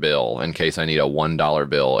 $1 bill in case I need a $1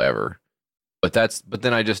 bill ever. But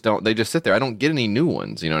then I just don't, they just sit there. I don't get any new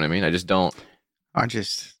ones. You know what I mean? I just don't. I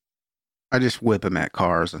just whip them at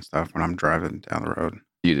cars and stuff when I'm driving down the road.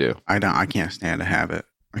 You do? I can't stand to have it.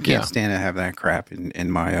 I can't stand to have that crap in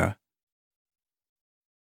my,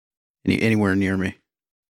 anywhere near me.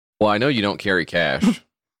 Well, I know you don't carry cash.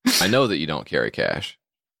 I know that you don't carry cash.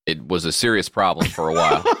 It was a serious problem for a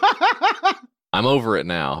while. I'm over it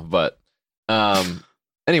now, but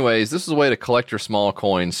anyways, this is a way to collect your small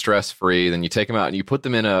coins stress-free. Then you take them out and you put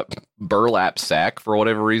them in a burlap sack for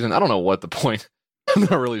whatever reason. I don't know what the point. I'm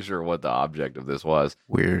not really sure what the object of this was.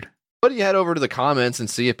 Weird. But you head over to the comments and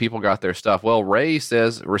see if people got their stuff. Well, Ray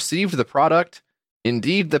says, received the product.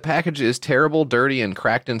 Indeed, the package is terrible, dirty, and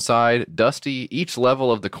cracked inside. Dusty. Each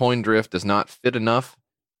level of the coin drift does not fit enough,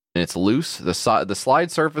 and it's loose. The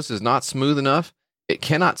slide surface is not smooth enough. It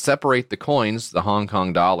cannot separate the coins, the Hong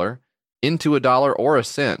Kong dollar, into $1 or a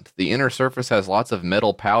cent. The inner surface has lots of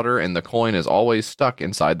metal powder, and the coin is always stuck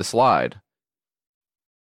inside the slide.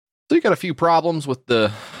 So you got a few problems with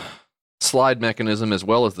the slide mechanism as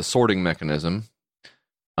well as the sorting mechanism.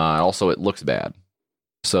 Also, it looks bad.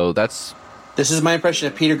 So that's... This is my impression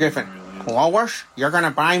of Peter Griffin. Lois, you're going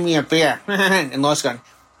to buy me a beer. And Lois going,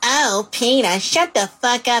 Oh, Peter, shut the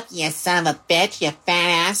fuck up, you son of a bitch, you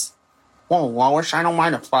fat ass. Whoa, Lois, I don't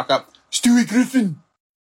mind a fuck up. Stewie Griffin.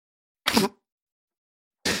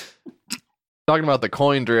 Talking about the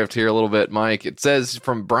coin drift here a little bit, Mike. It says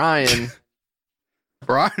from Brian...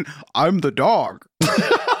 Brian, I'm the dog.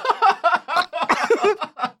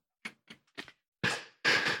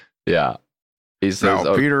 Yeah. He says,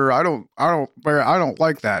 no, Peter, I don't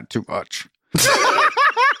like that too much.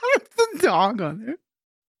 The dog on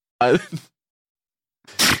there.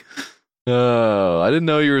 Oh, I didn't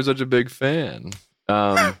know you were such a big fan.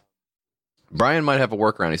 Brian might have a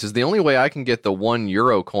workaround. He says, the only way I can get the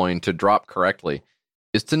 €1 coin to drop correctly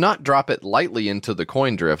is to not drop it lightly into the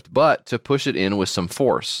coin drift, but to push it in with some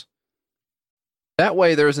force. That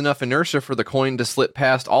way, there is enough inertia for the coin to slip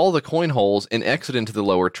past all the coin holes and exit into the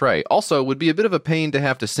lower tray. Also, it would be a bit of a pain to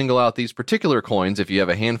have to single out these particular coins if you have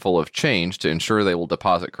a handful of change to ensure they will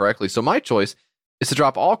deposit correctly. So my choice is to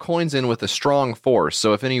drop all coins in with a strong force.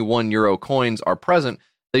 So if any €1 coins are present,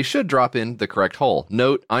 they should drop in the correct hole.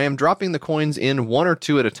 Note, I am dropping the coins in 1 or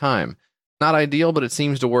 2 at a time. Not ideal, but it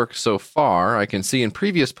seems to work so far. I can see in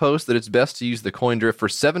previous posts that it's best to use the coin drift for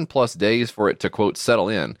 7+ days for it to, quote, settle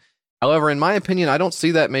in. However, in my opinion, I don't see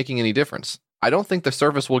that making any difference. I don't think the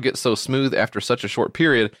surface will get so smooth after such a short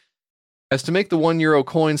period as to make the €1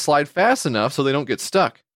 coin slide fast enough so they don't get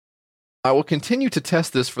stuck. I will continue to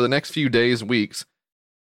test this for the next few days, weeks,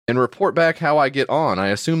 and report back how I get on. I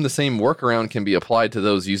assume the same workaround can be applied to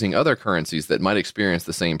those using other currencies that might experience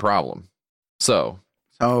the same problem. So,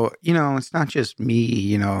 it's not just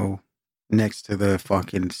me, next to the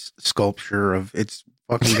fucking sculpture of it's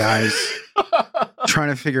fucking guys trying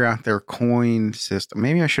to figure out their coin system.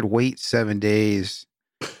 Maybe I should wait 7 days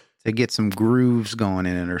to get some grooves going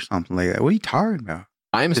in it or something like that. What are you talking about?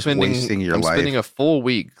 I'm spending a full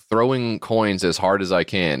week throwing coins as hard as I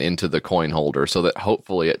can into the coin holder so that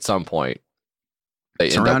hopefully at some point they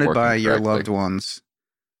surrounded end up by your correctly. loved ones,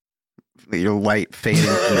 your light fading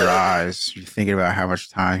from your eyes. You're thinking about how much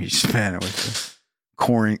time you spent with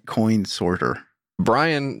the coin sorter.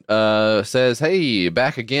 Brian says, hey,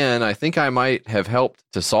 back again. I think I might have helped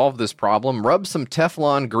to solve this problem. Rub some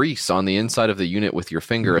Teflon grease on the inside of the unit with your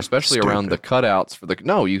finger, especially around the cutouts for the...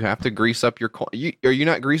 No, you have to grease up your coin. Are you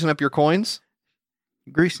not greasing up your coins?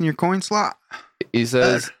 Greasing your coin slot? He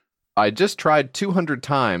says, I just tried 200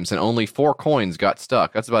 times and only 4 coins got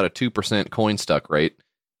stuck. That's about a 2% coin stuck rate.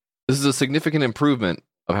 This is a significant improvement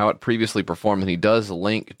of how it previously performed, and he does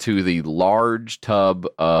link to the large tub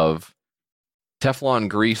of Teflon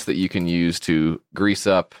grease that you can use to grease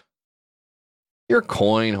up your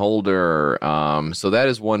coin holder. So that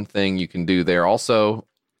is one thing you can do there. Also,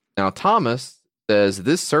 now Thomas says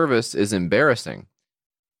this service is embarrassing.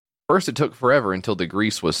 First, it took forever until the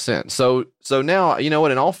grease was sent. So now, you know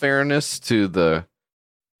what? In all fairness to the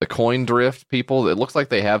coin drift people, it looks like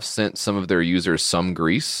they have sent some of their users some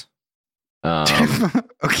grease.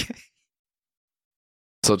 Okay.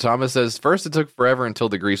 So Thomas says, first it took forever until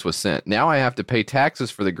the grease was sent. Now I have to pay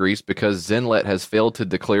taxes for the grease because Zenlet has failed to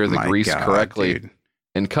declare the grease correctly. Dude.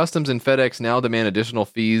 And Customs and FedEx now demand additional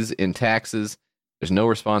fees in taxes. There's no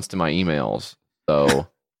response to my emails. So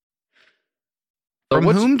from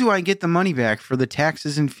whom do I get the money back for the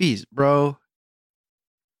taxes and fees? Bro,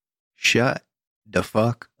 shut the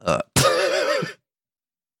fuck up.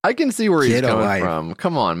 I can see where he's coming from.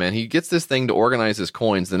 Come on, man. He gets this thing to organize his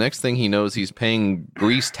coins. The next thing he knows, he's paying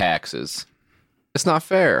grease taxes. It's not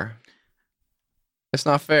fair. It's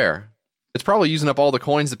not fair. It's probably using up all the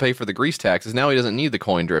coins to pay for the grease taxes. Now he doesn't need the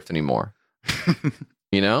coin drift anymore.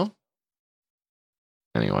 You know?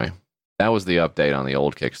 Anyway, that was the update on the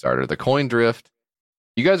old Kickstarter. The coin drift.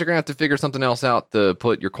 You guys are going to have to figure something else out to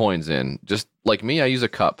put your coins in. Just like me, I use a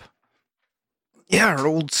cup. Yeah, an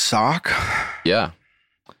old sock. Yeah.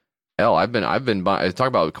 Hell, I've been buying. Talk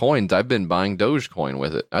about coins. I've been buying Dogecoin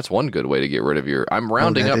with it. That's one good way to get rid of your. I'm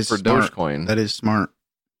rounding up for smart. Dogecoin. That is smart.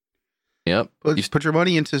 Yep. Put your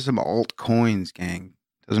money into some altcoins, gang.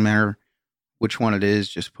 Doesn't matter which one it is.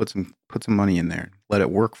 Just put some money in there. Let it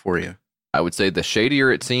work for you. I would say the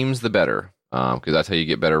shadier it seems, the better, because that's how you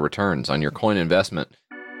get better returns on your coin investment.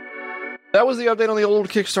 That was the update on the old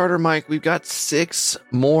Kickstarter, Mike. We've got 6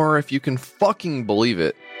 more, if you can fucking believe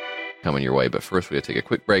it, coming your way. But first, we got to take a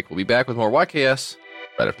quick break. We'll be back with more YKS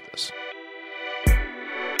right after this.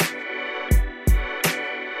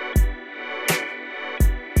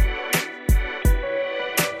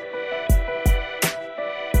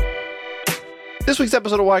 This week's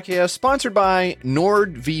episode of YKS sponsored by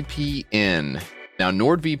NordVPN. Now,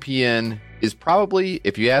 NordVPN is probably,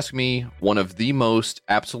 if you ask me, one of the most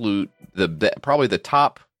absolute, probably the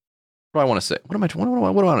top. What do I want to say? What do I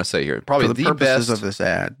want to say here? Probably for the best purposes of this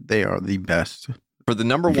ad. They are the best for the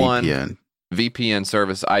number one VPN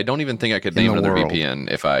service. I don't even think I could name another world. VPN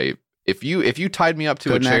if you tied me up to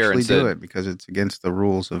couldn't a chair and said, do it because it's against the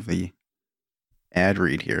rules of the ad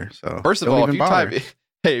read here. So first of all,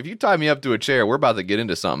 if you tie me up to a chair, we're about to get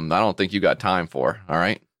into something I don't think you got time for. All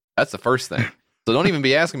right, that's the first thing. So don't even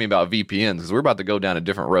be asking me about VPNs because we're about to go down a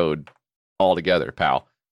different road altogether, pal.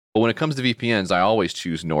 But when it comes to VPNs, I always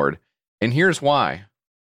choose Nord. And here's why.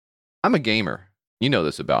 I'm a gamer. You know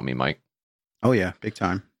this about me, Mike. Oh, yeah. Big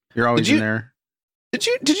time. You're always in there. Did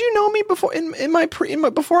you know me before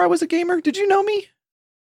before I was a gamer? Did you know me?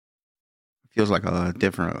 Feels like a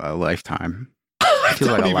different lifetime.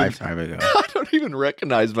 Feels like a lifetime ago. I don't even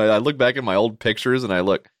recognize I look back at my old pictures and I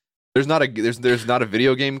look. There's not a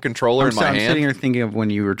video game controller in my hand. I'm sitting here thinking of when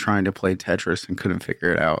you were trying to play Tetris and couldn't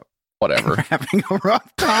figure it out. Whatever. Having a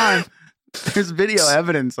rough time. There's video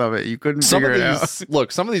evidence of it. You couldn't figure it out.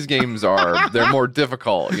 Look, some of these games they're more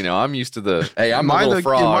difficult. I'm used to I'm the little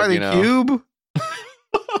frog. Am I the cube?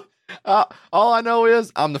 All I know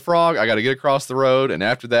is I'm the frog. I got to get across the road, and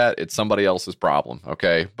after that, it's somebody else's problem.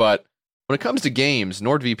 Okay, but when it comes to games,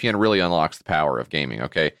 NordVPN really unlocks the power of gaming.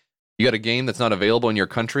 Okay, you got a game that's not available in your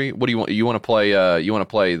country. What do you want? You want to play? You want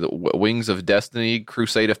to play the Wings of Destiny,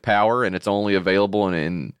 Crusade of Power, and it's only available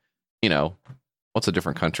in what's a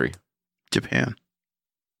different country? Japan.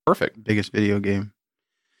 Perfect. Biggest video game.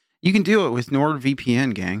 You can do it with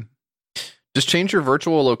NordVPN, gang. Just change your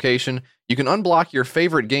virtual location. You can unblock your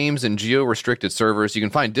favorite games in geo-restricted servers. You can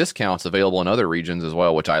find discounts available in other regions as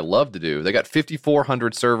well, which I love to do. They got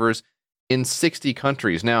 5,400 servers in 60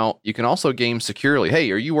 countries. Now, you can also game securely. Hey,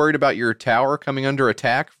 are you worried about your tower coming under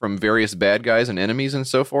attack from various bad guys and enemies and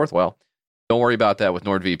so forth? Well, don't worry about that with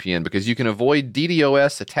NordVPN because you can avoid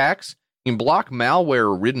DDoS attacks. You can block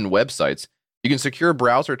malware-ridden websites. You can secure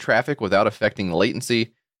browser traffic without affecting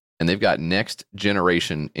latency. And they've got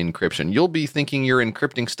next-generation encryption. You'll be thinking you're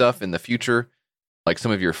encrypting stuff in the future, like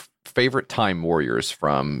some of your favorite Time Warriors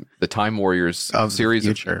from the Time Warriors series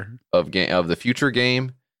of the future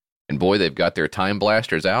game. And boy, they've got their time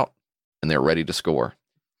blasters out, and they're ready to score.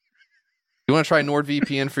 You want to try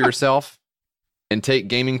NordVPN for yourself and take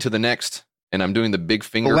gaming to the next, and I'm doing the big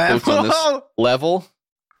finger quotes on this level.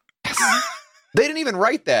 They didn't even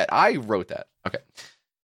write that. I wrote that. Okay.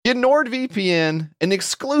 Get NordVPN an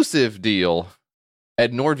exclusive deal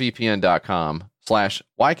at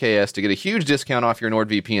nordvpn.com/YKS to get a huge discount off your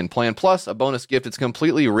NordVPN plan, plus a bonus gift. It's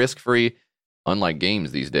completely risk-free, unlike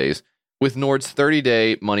games these days, with Nord's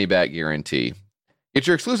 30-day money-back guarantee. Get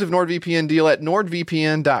your exclusive NordVPN deal at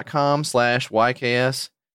nordvpn.com/YKS.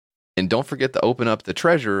 And don't forget to open up the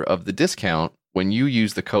treasure of the discount when you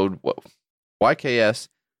use the code YKS,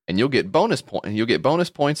 and you'll get bonus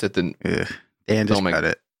points at the... Dan just cut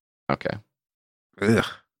it. Okay. Ugh.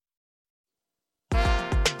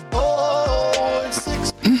 Oh, it's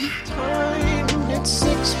six-pack time. It's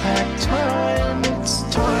six-pack time. It's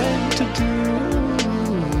time to do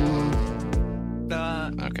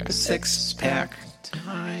okay. Six-pack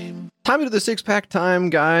time. Time to do the six-pack time,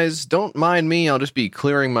 guys. Don't mind me. I'll just be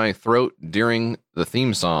clearing my throat during the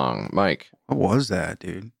theme song. Mike. What was that,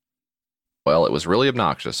 dude? Well, it was really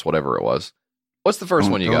obnoxious, whatever it was. What's the first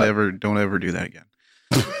one you got? Don't ever do that again.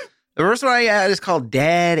 The first one I got is called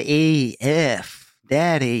Dad AF.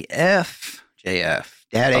 Dad AF. JF.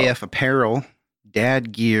 Dad AF apparel.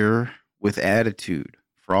 Dad gear with attitude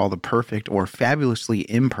for all the perfect or fabulously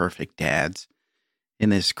imperfect dads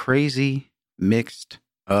in this crazy, mixed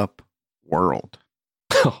up world.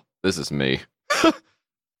 Oh, this is me.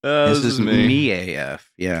 This is me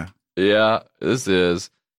AF. Yeah. Yeah, this is.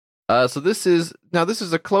 So this is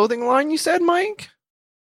a clothing line, you said, Mike?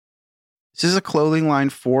 This is a clothing line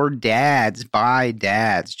for dads by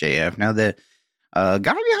dads, JF. Now, the guy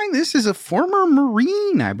behind this is a former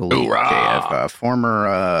Marine, I believe, JF.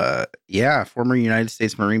 Former United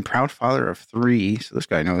States Marine, proud father of 3. So this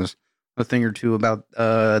guy knows a thing or two about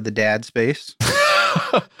the dad space.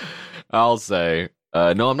 I'll say.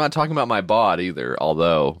 No, I'm not talking about my bod either,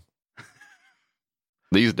 although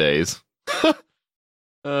these days.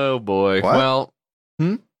 Oh, boy. What? Well,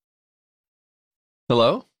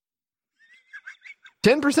 hello?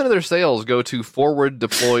 10% of their sales go to forward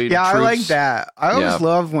deployed troops. I like that. I always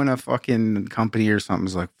love when a fucking company or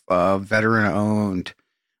something's like veteran owned.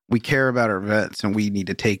 We care about our vets and we need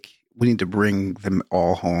to bring them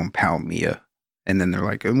all home, pal Mia. And then they're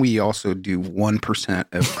like, and we also do 1%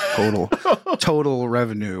 of total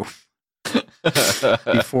revenue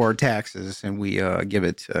before taxes. And we give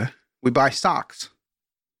it to, we buy stocks.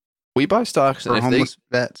 We buy stocks for homeless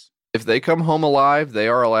vets. If they come home alive, they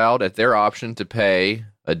are allowed at their option to pay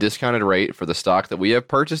a discounted rate for the stock that we have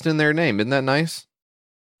purchased in their name. Isn't that nice?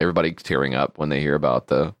 Everybody tearing up when they hear about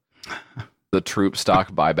the troop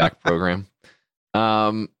stock buyback program.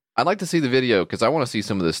 I'd like to see the video because I want to see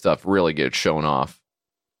some of this stuff really get shown off.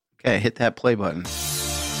 Okay, hit that play button.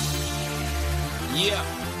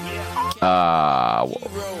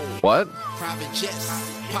 What?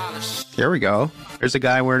 There we go. There's a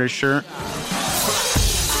guy wearing a shirt.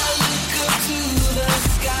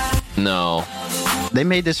 No. They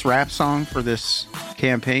made this rap song for this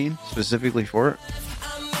campaign specifically for it.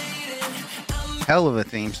 Hell of a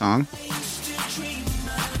theme song.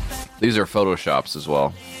 These are Photoshops as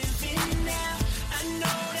well.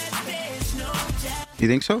 You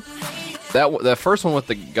think so? That first one with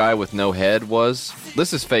the guy with no head was.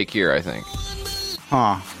 This is fake here, I think.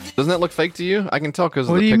 Huh. Doesn't that look fake to you? I can tell because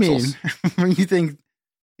of What the do pixels. you mean?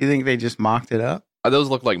 You think they just mocked it up? Those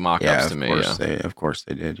look like mock-ups to me. Of course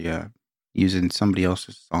they did. Yeah, using somebody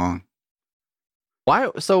else's song. Why?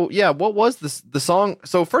 So yeah, what was the song?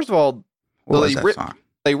 So first of all, What was that song?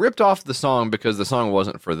 they ripped off the song because the song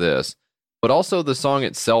wasn't for this, but also the song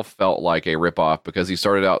itself felt like a ripoff because he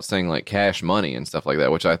started out saying like Cash Money and stuff like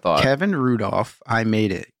that, which I thought. Kevin Rudolph, I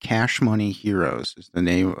Made It. Cash Money Heroes is the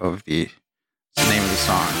name of the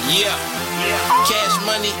song. Yeah. Cash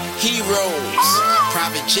Money Heroes.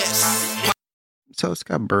 Private jets. So it's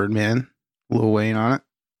got Birdman, Lil Wayne on it.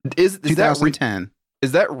 Is 2010.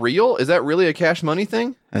 Is that real? Is that really a Cash Money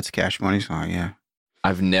thing? That's a Cash Money song, yeah.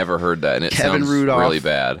 I've never heard that, and it Kevin sounds Rudolph, really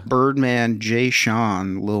bad. Birdman, Jay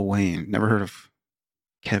Sean, Lil Wayne. Never heard of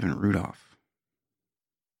Kevin Rudolph.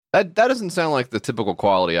 That doesn't sound like the typical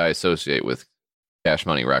quality I associate with Cash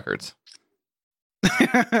Money records.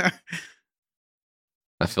 That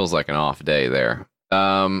feels like an off day there.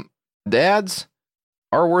 Dads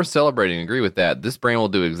are worth celebrating. Agree with that. This brand will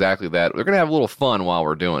do exactly that. We're going to have a little fun while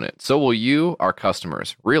we're doing it. So will you, our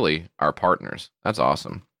customers, really our partners. That's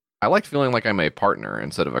awesome. I like feeling like I'm a partner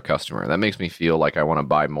instead of a customer. That makes me feel like I want to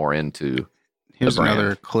buy more into Here's the brand.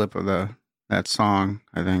 another clip of that song,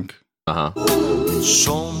 I think. Uh-huh.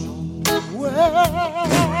 Somewhere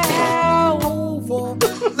over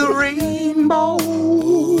The rainbow.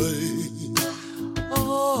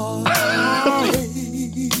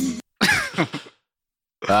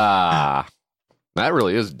 That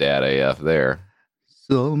really is dad AF there.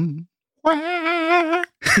 Somewhere.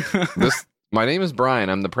 My name is Brian.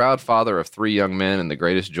 I'm the proud father of 3 young men, and the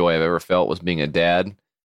greatest joy I've ever felt was being a dad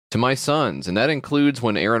to my sons. And that includes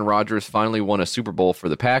when Aaron Rodgers finally won a Super Bowl for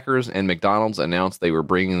the Packers and McDonald's announced they were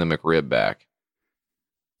bringing the McRib back.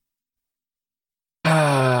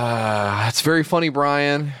 That's very funny,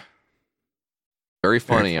 Brian. Very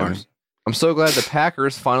funny. I'm so glad the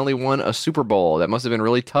Packers finally won a Super Bowl. That must have been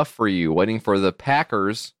really tough for you, waiting for the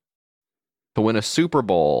Packers to win a Super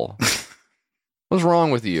Bowl. What's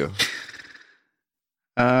wrong with you?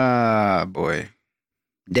 Boy.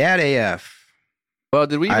 Dad AF. Well,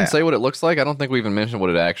 did we even say what it looks like? I don't think we even mentioned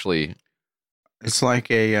what it actually... It's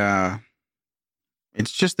like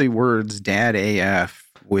it's just the words Dad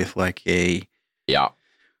AF with like a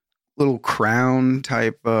little crown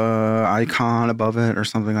type icon above it or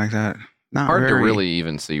something like that. Not hard to really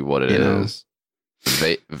even see what it is.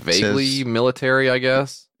 Vaguely says, military, I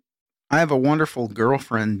guess. I have a wonderful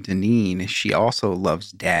girlfriend, Deneen. She also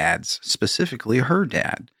loves dads, specifically her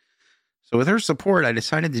dad. So with her support, I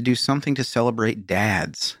decided to do something to celebrate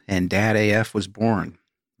dads, and Dad AF was born.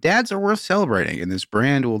 Dads are worth celebrating, and this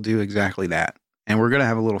brand will do exactly that. And we're going to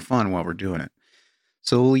have a little fun while we're doing it.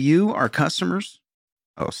 So will you, our customers?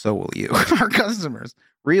 Oh, so will you, our customers.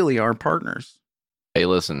 Really, our partners. Hey,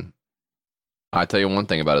 listen. I tell you one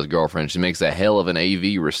thing about his girlfriend. She makes a hell of an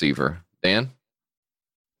AV receiver. Dan?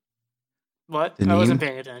 What? Deneen? I wasn't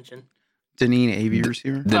paying attention. Deneen AV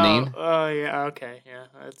receiver? Deneen? Oh, yeah, okay. Yeah,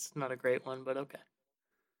 that's not a great one, but okay.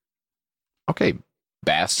 Okay,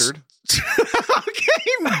 bastard.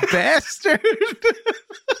 Okay, bastard.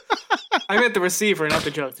 I meant the receiver, not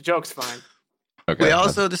the joke. The joke's fine. Okay. We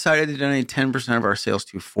also decided to donate 10% of our sales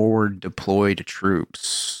to forward deployed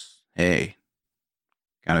troops. Hey,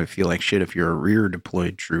 gotta feel like shit if you're a rear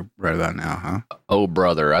deployed troop right about now, huh? Oh,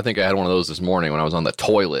 brother. I think I had one of those this morning when I was on the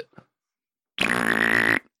toilet.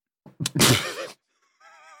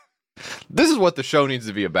 This is what the show needs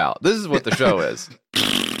to be about. This is what the show is.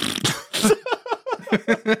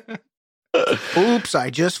 Oops, I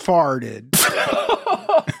just farted.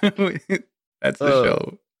 That's the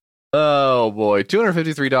show. Oh boy,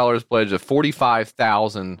 $253 pledge of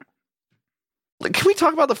 $45,000. Can we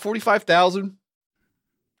talk about the $45,000?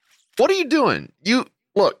 What are you doing? You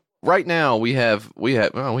look right now. We have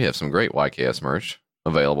some great YKS merch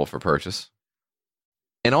available for purchase,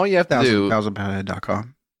 and all you have to do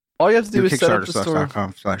thousandpoundhead.com. All you have to do is set up the store.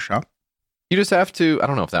 Kickstarter.com/shop. You just have to. I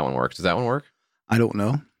don't know if that one works. Does that one work? I don't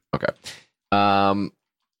know. Okay.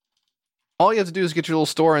 All you have to do is get your little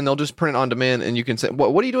store, and they'll just print it on demand, and you can say,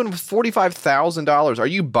 "What are you doing with $45,000? Are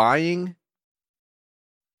you buying?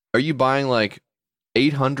 Are you buying like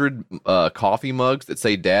 800 coffee mugs that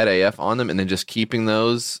say Dad AF on them, and then just keeping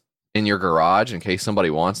those in your garage in case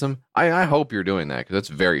somebody wants them?" I hope you're doing that because that's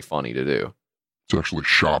very funny to do. It's actually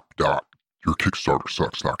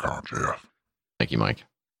shop.yourkickstartersucks.com, JF. Thank you, Mike.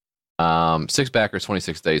 6 backers,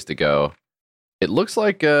 26 days to go. It looks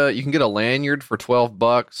like you can get a lanyard for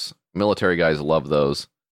 $12. Military guys love those.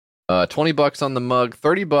 $20 on the mug,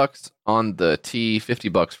 $30 on the tee,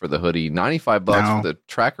 $50 for the hoodie, $95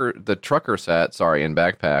 for the trucker set, and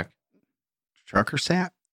backpack. Trucker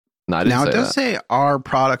set? No, I didn't now, say it does that. say our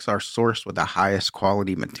products are sourced with the highest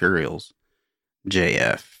quality materials.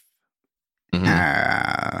 JF.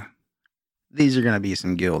 Mm-hmm. These are going to be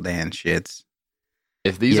some Gildan shits.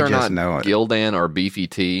 If these are not Gildan or Beefy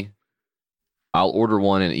Tea, I'll order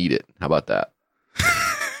one and eat it. How about that?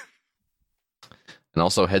 And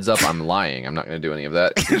also, heads up, I'm lying. I'm not going to do any of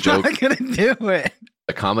that. It's a joke. I'm not going to do it.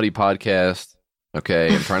 A comedy podcast.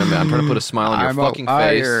 Okay, I'm trying to put a smile on your fucking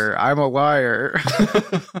face. I'm a liar.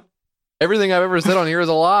 Everything I've ever said on here is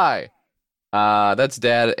a lie. That's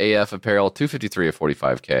Dad AF Apparel, $253 at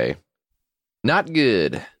 $45K. Not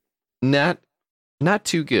good. Not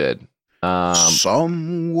too good. Somewhere.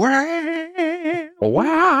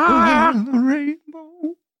 Wow. The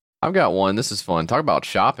rainbow. I've got one. This is fun. Talk about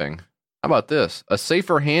shopping. How about this? A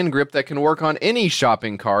safer hand grip that can work on any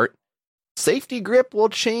shopping cart. Safety Grip will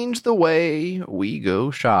change the way we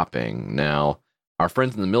go shopping. Now, our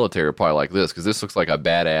friends in the military are probably like this because this looks like a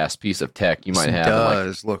badass piece of tech you might have. It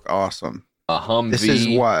does look awesome. A Humvee. This is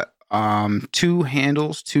what?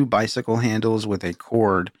 2 bicycle handles with a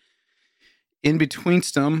cord in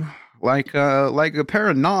betweenst them, like a pair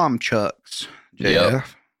of nom chucks. Yep,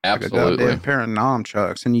 absolutely. Like a goddamn pair of nom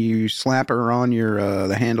chucks, and you slap her on your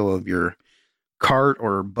the handle of your cart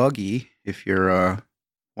or buggy if you're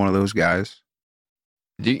one of those guys.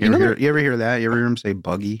 You ever hear that? You ever hear them say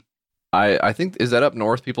buggy? I think, is that up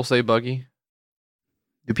north? People say buggy.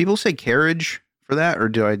 Do people say carriage for that, or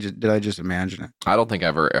did I just imagine it? I don't think I've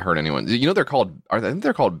ever heard anyone. I think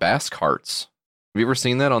they're called bass carts. Have you ever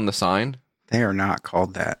seen that on the sign? They are not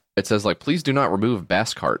called that. It says like, please do not remove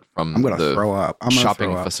bass cart from the throw up.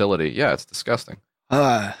 shopping facility. Yeah, it's disgusting.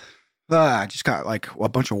 I just got like a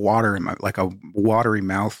bunch of water in a watery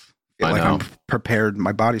mouth. I know. I'm prepared.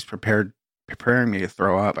 My body's preparing me to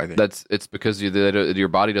throw up. I think it's because your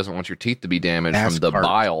body doesn't want your teeth to be damaged from the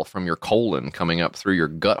bile from your colon coming up through your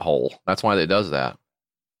gut hole. That's why it does that.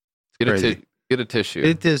 Get a tissue.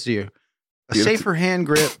 It is you. A safer hand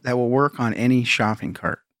grip that will work on any shopping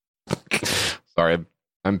cart. Sorry,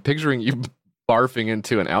 I'm picturing you barfing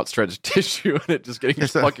into an outstretched tissue and it just getting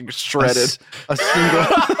fucking shredded. A single.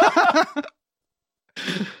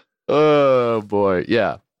 Oh boy,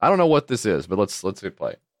 yeah. I don't know what this is, but let's hit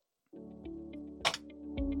play.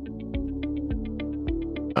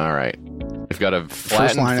 All right, we've got a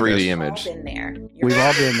flattened 3D image. We've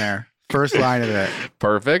all been there. First line of it.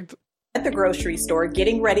 Perfect. At the grocery store,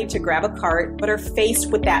 getting ready to grab a cart, but are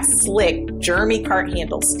faced with that slick, germy cart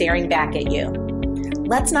handle staring back at you.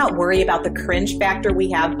 Let's not worry about the cringe factor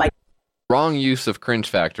we have by... Wrong use of cringe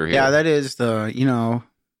factor here. Yeah, that is the,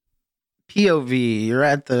 POV. You're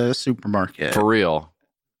at the supermarket. For real.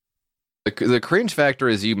 The cringe factor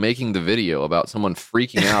is you making the video about someone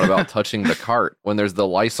freaking out about touching the cart when there's the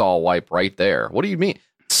Lysol wipe right there. What do you mean?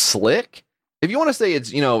 Slick? If you want to say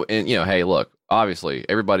it's, hey, look, obviously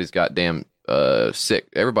everybody's goddamn sick.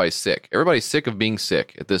 Everybody's sick. Everybody's sick of being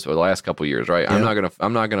sick at the last couple of years, right? Yep.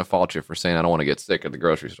 I'm not gonna fault you for saying I don't want to get sick at the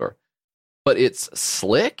grocery store. But it's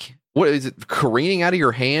slick? What is it, careening out of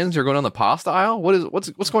your hands? You're going down the pasta aisle?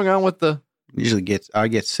 What's going on with the... I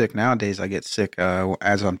get sick nowadays. I get sick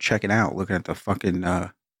as I'm checking out, looking at the fucking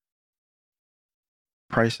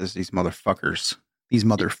prices these motherfuckers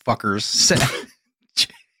set.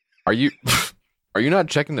 Are you not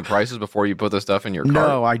checking the prices before you put the stuff in your cart?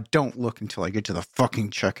 No, I don't look until I get to the fucking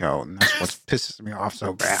checkout, and that's what pisses me off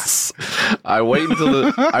so bad. I wait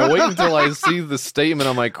until I see the statement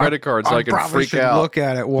on my credit card so I can freak out. Look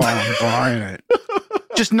at it while I'm buying it.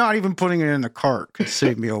 Just not even putting it in the cart could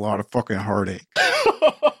save me a lot of fucking heartache.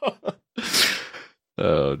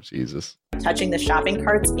 Oh, Jesus. Touching the shopping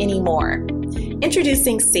carts anymore.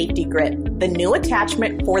 Introducing Safety Grip, the new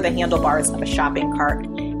attachment for the handlebars of a shopping cart,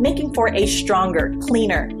 making for a stronger,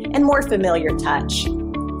 cleaner, and more familiar touch.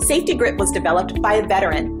 Safety Grip was developed by a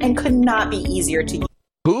veteran and could not be easier to use.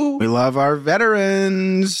 Who? We love our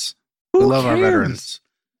veterans. Who we love cares? Our veterans.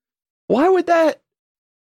 Why would that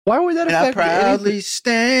affect I proudly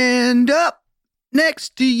stand up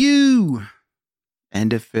next to you and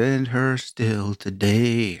defend her still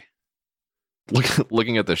today.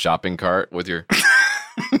 Looking at the shopping cart with your...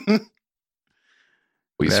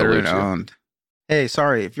 We veteran salute you. owned. Hey,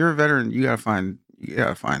 sorry, if you're a veteran, you gotta find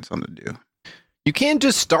something to do. You can't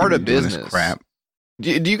just start a business. Crap.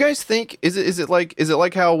 Do you guys think is it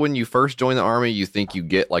like how when you first join the army you think you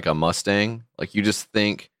get like a Mustang? Like you just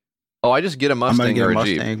think, oh, I just get a Mustang I'm gonna or get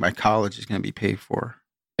a a Mustang. Jeep. My college is gonna be paid for.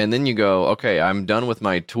 and then you go, okay, I'm done with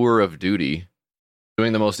my tour of duty,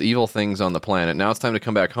 doing the most evil things on the planet. Now it's time to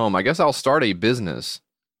come back home. I guess I'll start a business.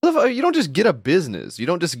 You don't just get a business. You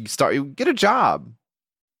don't just you get a job.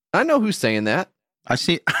 I know who's saying that. I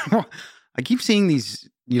keep seeing these,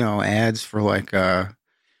 ads for like,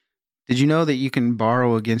 did you know that you can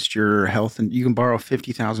borrow against your health and you can borrow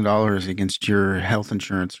 $50,000 against your health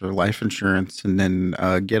insurance or life insurance, and then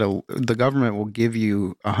the government will give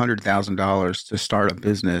you $100,000 to start a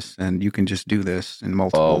business, and you can just do this in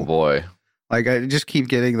multiple. Oh boy! Like I just keep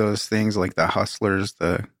getting those things like the hustlers,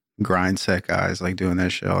 the grind set guys, like doing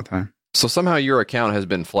that shit all the time. So somehow your account has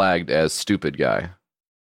been flagged as stupid guy.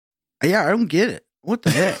 Yeah, I don't get it. What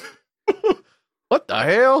the heck? What the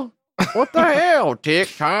hell? What the hell,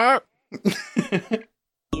 TikTok?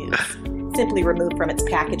 Simply remove from its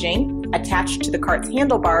packaging, attach to the cart's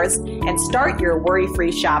handlebars, and start your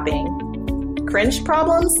worry-free shopping. Cringe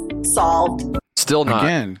problems? Solved. Still not.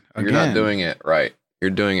 Again. You're not doing it right.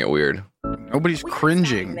 You're doing it weird. Nobody's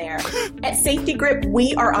cringing. There. At Safety Grip,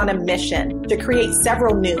 we are on a mission to create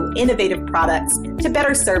several new innovative products to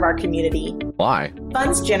better serve our community. Why?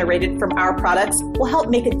 Funds generated from our products will help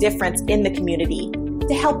make a difference in the community,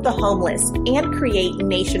 to help the homeless and create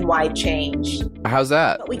nationwide change. How's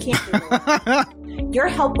that? But we can't do more. Your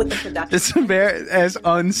help with the production. It's as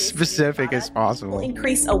unspecific as possible. Will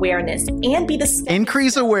increase awareness and be the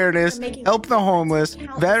increase awareness, help the homeless,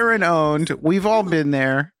 veteran owned. We've all been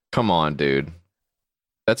there. Come on, dude.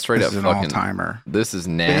 That's straight up fucking all-timer. This is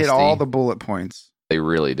nasty. They hit all the bullet points. They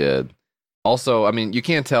really did. Also, I mean, you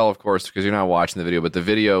can't tell, of course, because you're not watching the video, but the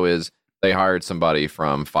video is they hired somebody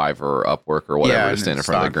from Fiverr or Upwork or whatever to stand in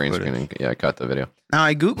front of the green screen and cut the video. Now,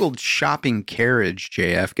 I Googled shopping carriage,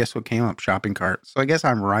 JF. Guess what came up? Shopping cart. So I guess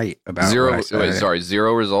I'm right about zero. What I said. Wait, sorry,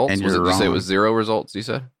 0 results? And Did you say it was 0 results, you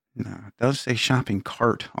said? No, it does say shopping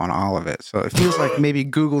cart on all of it. So it feels like maybe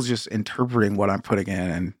Google's just interpreting what I'm putting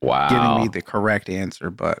in and giving me the correct answer,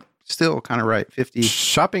 but still kind of right. 50.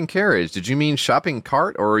 Shopping carriage. Did you mean shopping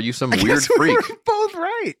cart, or are you some weird freak? We're both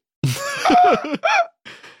right.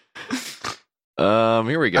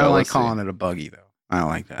 Here we go. I don't like calling it a buggy, though. I don't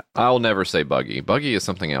like that. I'll never say buggy. Buggy is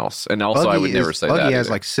something else. And also, I would never say that. Buggy has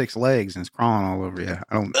like 6 legs and it's crawling all over you.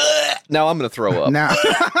 I don't. Now I'm going to throw up. Now.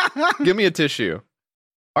 Give me a tissue.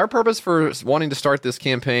 Our purpose for wanting to start this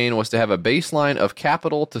campaign was to have a baseline of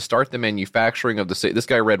capital to start the manufacturing of the. This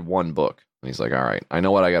guy read one book. And he's like, all right, I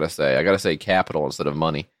know what I got to say. I got to say capital instead of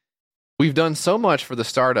money. We've done so much for the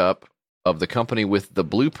startup of the company with the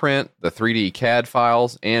blueprint, the 3D CAD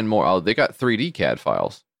files, and more. Oh, they got 3D CAD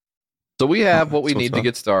files. So we have what we need to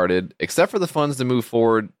get started, except for the funds to move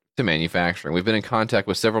forward to manufacturing. We've been in contact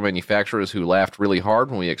with several manufacturers who laughed really hard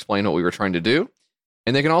when we explained what we were trying to do.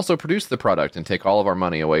 And they can also produce the product and take all of our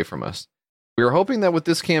money away from us. We are hoping that with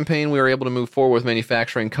this campaign, we are able to move forward with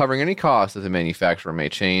manufacturing, covering any costs that the manufacturer may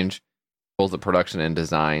change, both the production and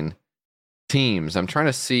design teams. I'm trying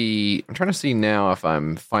to see now if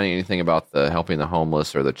I'm finding anything about the helping the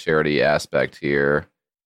homeless or the charity aspect here.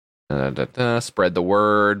 Spread the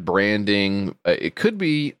word, branding. It could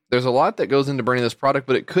be, there's a lot that goes into branding this product,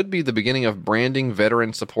 but it could be the beginning of branding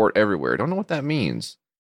veteran support everywhere. I don't know what that means.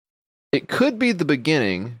 It could be the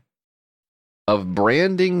beginning of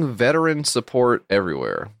branding veteran support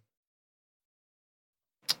everywhere.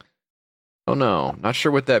 Oh no, not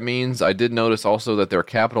sure what that means. I did notice also that they're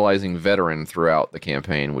capitalizing veteran throughout the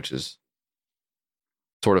campaign, which is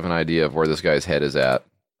sort of an idea of where this guy's head is at.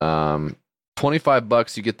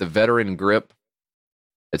 $25, you get the veteran grip.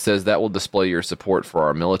 It says that will display your support for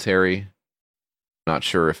our military. Not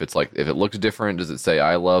sure if it's like, if it looks different, does it say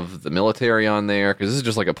I love the military on there? Because this is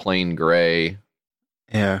just like a plain gray.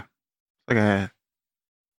 Yeah. Like a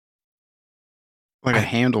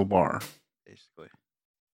handlebar, basically.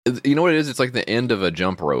 You know what it is? It's like the end of a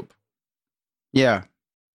jump rope. Yeah.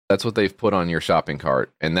 That's what they've put on your shopping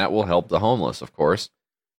cart. And that will help the homeless, of course.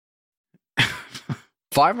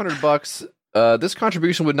 $500. This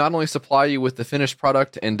contribution would not only supply you with the finished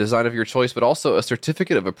product and design of your choice, but also a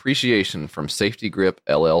certificate of appreciation from Safety Grip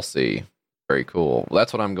LLC. Very cool. Well,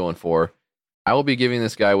 that's what I'm going for. I will be giving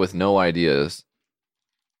this guy with no ideas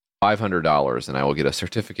 $500, and I will get a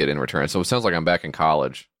certificate in return. So it sounds like I'm back in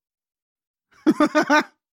college.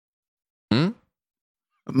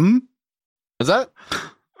 Is that?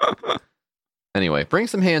 Anyway, bring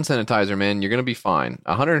some hand sanitizer, man. You're going to be fine.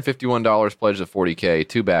 $151 pledged to 40K,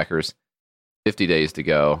 2 backers. 50 days to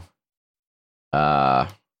go.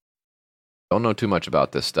 Don't know too much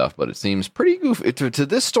about this stuff, but it seems pretty goofy. To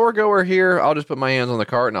this store goer here, I'll just put my hands on the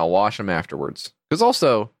cart and I'll wash them afterwards. Because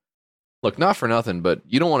also, look, not for nothing, but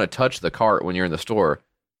you don't want to touch the cart when you're in the store.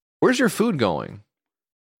 Where's your food going?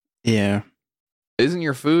 Yeah. Isn't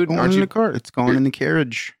your food? Aren't you? In the cart. It's going in the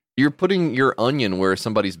carriage. You're putting your onion where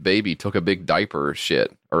somebody's baby took a big diaper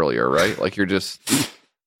shit earlier, right? Like you're just,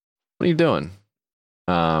 what are you doing?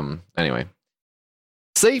 Anyway,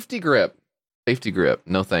 safety grip.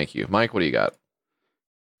 No, thank you, Mike. What do you got?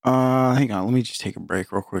 Hang on. Let me just take a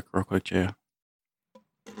break real quick, Jay.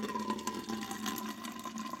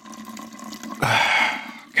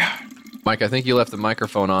 Mike, I think you left the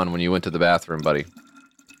microphone on when you went to the bathroom, buddy.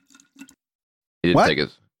 He didn't take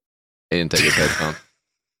his headphones.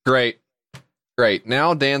 Great.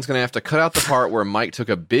 Now Dan's going to have to cut out the part where Mike took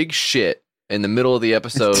a big shit in the middle of the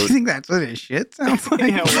episode. Do you think that's what his shit sounds like?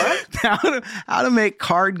 Yeah, what? How to make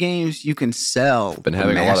card games you can sell. Been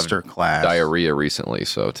having a lot of diarrhea recently,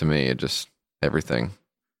 so to me, it just everything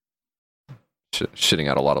shitting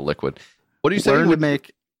out a lot of liquid. What do you say?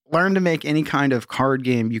 Learn to make any kind of card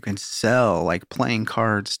game you can sell, like playing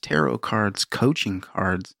cards, tarot cards, coaching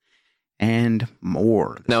cards, and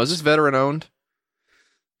more. Now, is this veteran owned?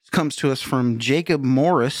 This comes to us from Jacob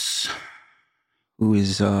Morris, who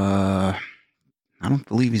is, I don't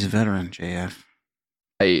believe he's a veteran, JF.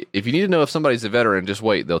 Hey, if you need to know if somebody's a veteran, just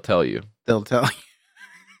wait. They'll tell you. Don't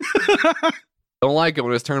like it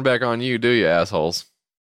when it's turned back on you, do you, assholes?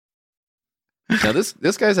 Now,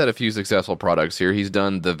 this guy's had a few successful products here. He's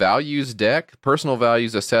done the Values Deck, Personal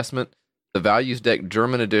Values Assessment, the Values Deck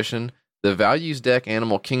German Edition, the Values Deck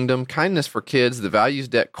Animal Kingdom, Kindness for Kids, the Values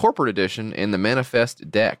Deck Corporate Edition, and the Manifest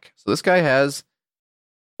Deck. So this guy has,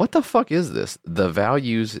 what the fuck is this? The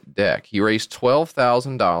Values Deck. He raised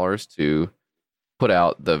 $12,000 to put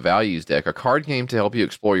out the Values Deck, a card game to help you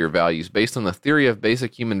explore your values based on the theory of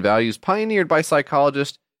basic human values pioneered by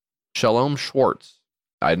psychologist Shalom Schwartz.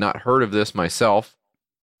 I had not heard of this myself,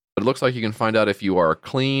 but it looks like you can find out if you are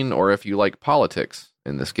clean or if you like politics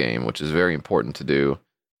in this game, which is very important to do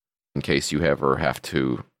in case you ever have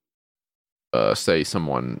to say to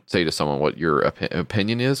someone what your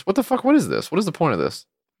opinion is. What the fuck? What is this? What is the point of this?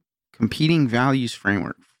 Competing values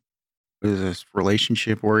framework. What is this?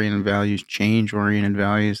 Relationship-oriented values, change-oriented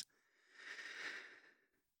values.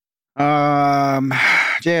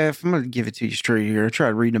 Jeff, I'm going to give it to you straight here. I tried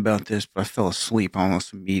reading about this, but I fell asleep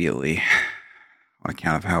almost immediately on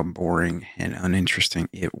account of how boring and uninteresting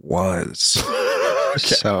it was. Okay.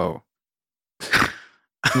 So,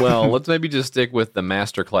 well, let's maybe just stick with the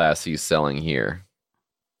masterclass he's selling here.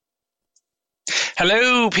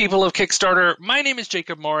 Hello, people of Kickstarter. My name is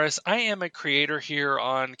Jacob Morris. I am a creator here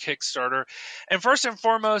on Kickstarter. And first and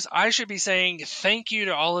foremost, I should be saying thank you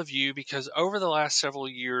to all of you because over the last several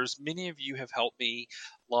years, many of you have helped me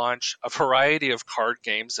launch a variety of card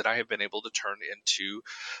games that I have been able to turn into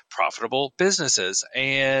profitable businesses.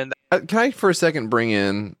 And can I for a second bring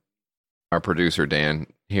in our producer, Dan,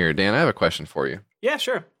 here? Dan, I have a question for you. Yeah,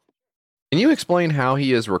 sure. Can you explain how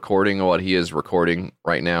he is recording what he is recording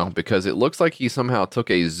right now? Because it looks like he somehow took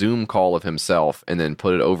a Zoom call of himself and then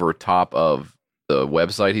put it over top of the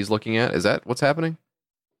website he's looking at. Is that what's happening?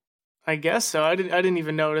 I guess so. I didn't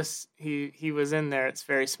even notice he was in there. It's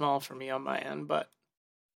very small for me on my end, but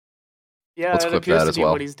yeah, let's that clip appears that to as be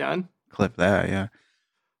well. what he's done. Clip that, yeah.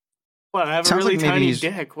 Well, I have a Sounds really like maybe tiny he's-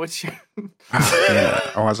 dick. What's your...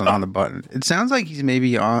 Yeah, I wasn't on the button. It sounds like he's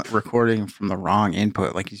maybe recording from the wrong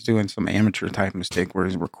input, like he's doing some amateur type mistake where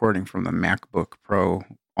he's recording from the MacBook Pro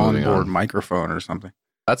Moving onboard on. microphone or something.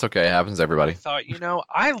 That's okay. It happens to everybody. I thought,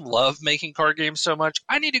 I love making card games so much.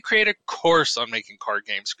 I need to create a course on making card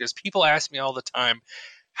games because people ask me all the time,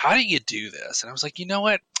 how do you do this? And I was like, you know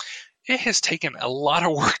what? It has taken a lot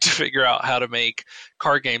of work to figure out how to make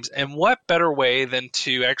card games. And what better way than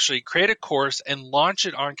to actually create a course and launch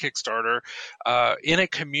it on Kickstarter in a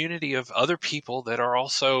community of other people that are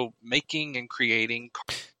also making and creating.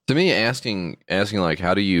 To me, asking like,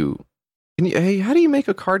 how do you make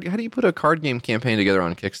a card? How do you put a card game campaign together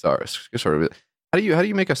on Kickstarter? How do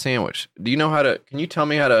you make a sandwich? Do you know how to? Can you tell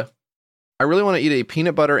me how to? I really want to eat a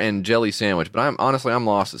peanut butter and jelly sandwich, but I'm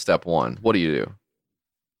lost at step one. What do you do?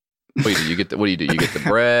 What do you do? You get the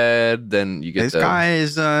bread, then you get This guy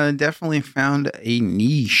has definitely found a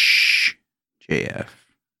niche, JF.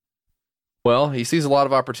 Well, he sees a lot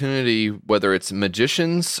of opportunity, whether it's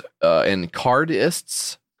magicians and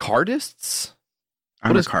cardists. Cardists?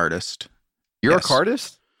 I'm a cardist. You're Yes. a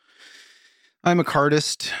cardist? I'm a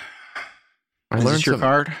cardist. I Is learned this your some-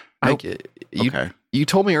 card? Nope. Okay. You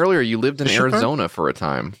told me earlier you lived in Is your card? Arizona for a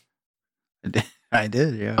time. I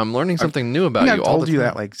did, yeah. I'm learning something new about you I've all told the you time.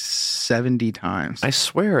 that like 70 times. I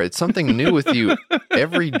swear, it's something new with you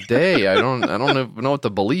every day. I don't know what to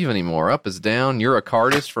believe anymore. Up is down. You're a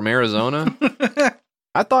cardist from Arizona.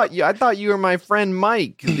 I thought you were my friend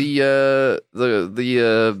Mike, the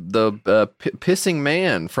pissing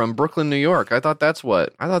man from Brooklyn, New York. I thought that's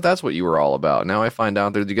what you were all about. Now I find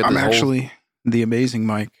out that you get. I'm actually the amazing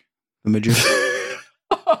Mike, the magician.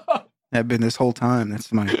 I've been this whole time.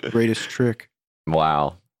 That's my greatest trick.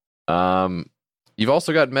 Wow. You've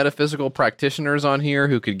also got metaphysical practitioners on here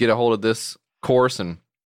who could get a hold of this course and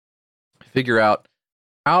figure out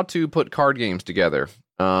how to put card games together.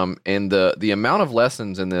 And the amount of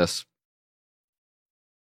lessons in this,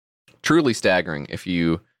 truly staggering. If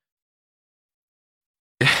you,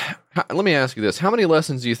 let me ask you this: how many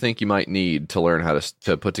lessons do you think you might need to learn how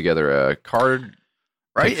to put together a card?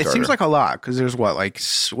 Right, it seems like a lot because there's what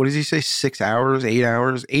does he say? 6 hours, 8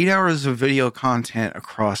 hours, 8 hours of video content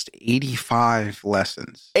across 85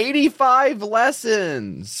 lessons. 85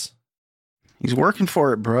 lessons. He's working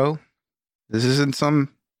for it, bro. This isn't some,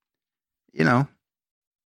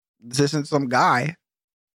 this isn't some guy.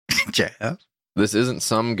 Jeff. This isn't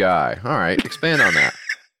some guy. All right, expand on that.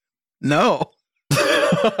 No.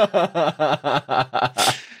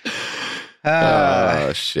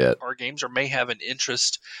 Shit. Card games, or may have an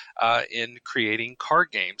interest in creating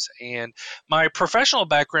card games. And my professional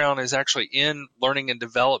background is actually in learning and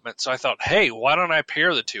development. So I thought, hey, why don't I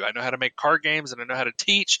pair the two? I know how to make card games and I know how to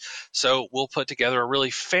teach. So we'll put together a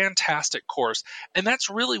really fantastic course. And that's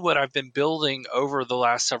really what I've been building over the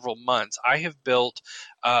last several months. I have built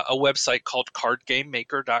a website called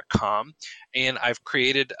cardgamemaker.com, and I've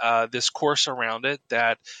created this course around it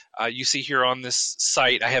that you see here on this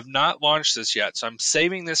site. I have not launched this yet, so I'm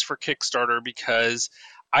saving this for Kickstarter because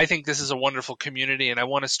I think this is a wonderful community, and I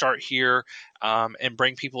want to start here and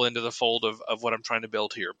bring people into the fold of what I'm trying to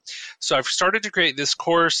build here. So I've started to create this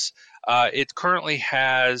course. It currently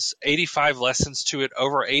has 85 lessons to it,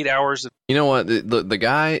 over 8 hours. You know what? The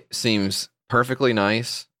guy seems perfectly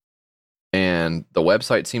nice, and the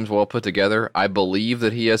website seems well put together. I believe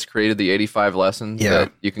that he has created the 85 lessons. Yeah.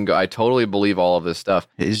 That you can go. I totally believe all of this stuff.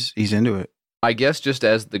 He's into it. I guess just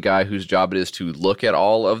as the guy whose job it is to look at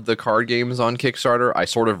all of the card games on Kickstarter, I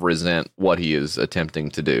sort of resent what he is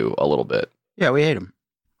attempting to do a little bit. Yeah, we hate him.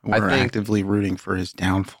 We're actively rooting for his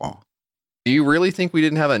downfall. Do you really think we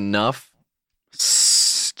didn't have enough?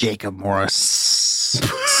 Jacob Morris.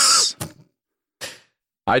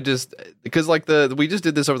 Because we just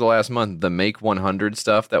did this over the last month, the Make 100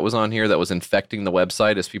 stuff that was on here that was infecting the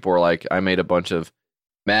website as people were like, I made a bunch of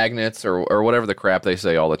magnets or whatever the crap they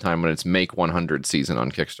say all the time when it's Make 100 season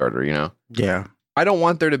on Kickstarter, Yeah. I don't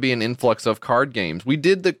want there to be an influx of card games.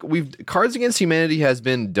 Cards Against Humanity has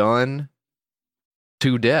been done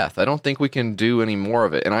to death. I don't think we can do any more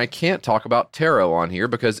of it. And I can't talk about tarot on here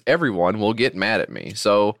because everyone will get mad at me.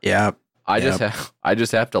 So yeah. I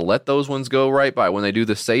just have to let those ones go right by. When they do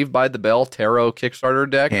the Saved by the Bell tarot Kickstarter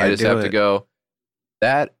deck, I just have to go,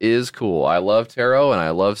 that is cool. I love tarot and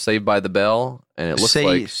I love Saved by the Bell. And it looks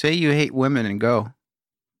like... Say you hate women and go.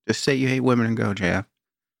 Just say you hate women and go, Jeff.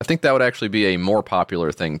 I think that would actually be a more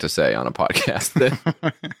popular thing to say on a podcast.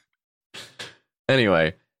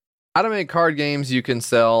 Anyway, how to make card games you can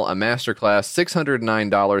sell, a masterclass,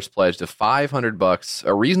 $609 pledged to $500,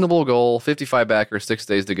 a reasonable goal, 55 backers, 6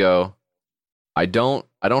 days to go. I don't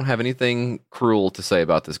have anything cruel to say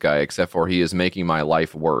about this guy except for he is making my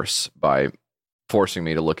life worse by forcing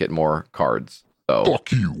me to look at more cards. So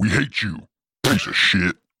fuck you. We hate you. Piece of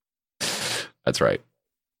shit. That's right.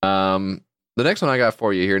 The next one I got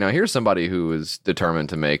for you here. Now, here's somebody who is determined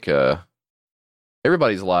to make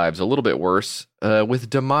everybody's lives a little bit worse with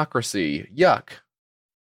democracy. Yuck.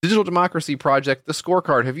 Digital Democracy Project, the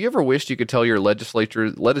scorecard. Have you ever wished you could tell your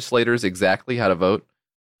legislators exactly how to vote?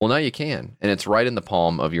 Well, now you can, and it's right in the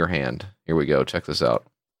palm of your hand. Here we go. Check this out.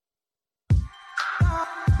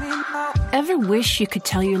 Ever wish you could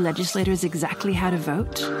tell your legislators exactly how to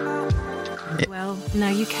vote? Yeah. Well, now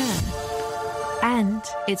you can. And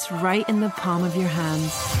it's right in the palm of your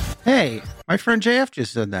hands. Hey, my friend JF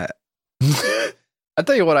just said that. I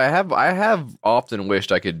tell you what, I have often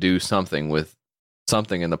wished I could do something with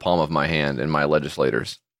something in the palm of my hand and my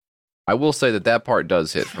legislators. I will say that part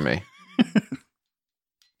does hit for me.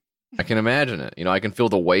 I can imagine it. I can feel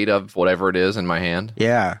the weight of whatever it is in my hand.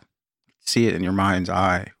 Yeah. See it in your mind's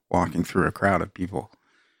eye, walking through a crowd of people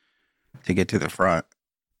to get to the front.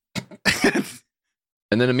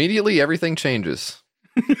 And then immediately everything changes.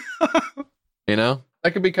 That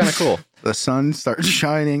could be kind of cool. The sun starts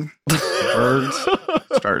shining. Birds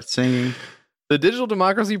start singing. The Digital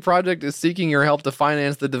Democracy Project is seeking your help to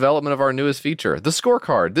finance the development of our newest feature, the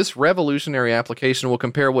scorecard. This revolutionary application will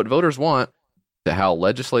compare what voters want to how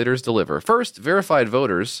legislators deliver. First, verified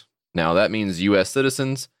voters. Now, that means U.S.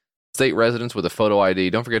 citizens State residents with a photo ID.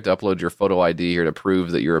 Don't forget to upload your photo ID here to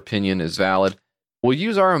prove that your opinion is valid. We'll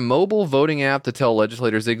use our mobile voting app to tell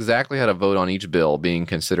legislators exactly how to vote on each bill being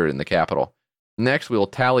considered in the Capitol. Next, we will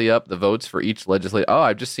tally up the votes for each legislator. Oh,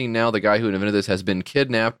 I've just seen now the guy who invented this has been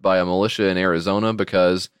kidnapped by a militia in Arizona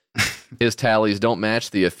because his tallies don't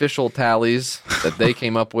match the official tallies that they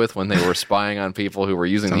came up with when they were spying on people who were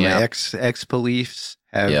using the app. Ex-police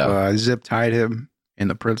have zip-tied him in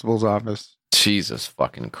the principal's office. Jesus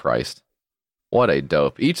fucking Christ. What a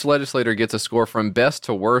dope. Each legislator gets a score from best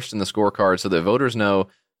to worst in the scorecard so that voters know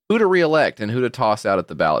who to reelect and who to toss out at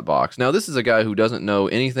the ballot box. Now, this is a guy who doesn't know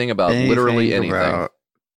anything about literally anything. About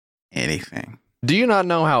anything. Do you not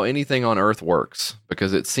know how anything on Earth works?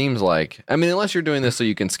 Because it seems like, I mean, unless you're doing this so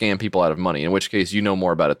you can scam people out of money, in which case you know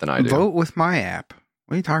more about it than I do. Vote with my app.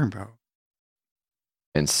 What are you talking about?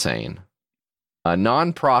 Insane. A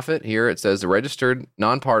non-profit, here it says a registered,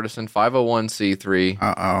 nonpartisan 501c3.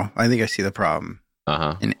 I think I see the problem.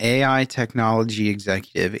 An AI technology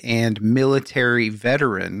executive and military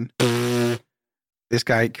veteran. This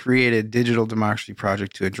guy created Digital Democracy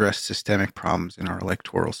Project to address systemic problems in our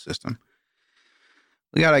electoral system.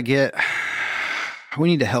 We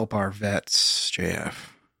need to help our vets, JF.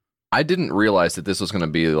 I didn't realize that this was going to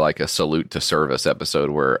be like a salute to service episode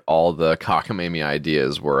where all the cockamamie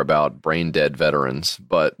ideas were about brain dead veterans,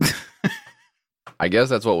 but I guess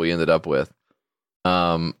that's what we ended up with.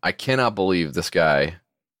 I cannot believe this guy.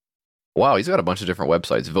 Wow, he's got a bunch of different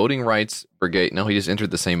websites. Voting Rights Brigade. No, he just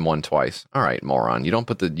entered the same one twice. All right, moron. You don't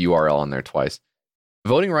put the URL on there twice.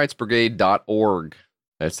 VotingRightsBrigade.org.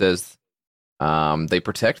 It says they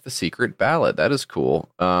protect the secret ballot. That is cool.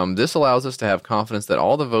 This allows us to have confidence that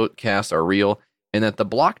all the vote casts are real and that the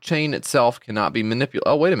blockchain itself cannot be manipulated.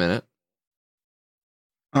 Oh, wait a minute.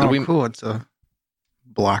 Cool. It's a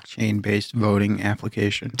blockchain-based voting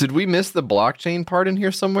application. Did we miss the blockchain part in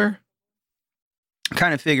here somewhere?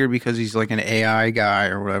 Kind of figured because he's like an AI guy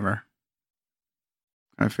or whatever.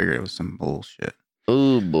 I figured it was some bullshit.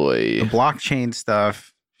 Oh, boy. The blockchain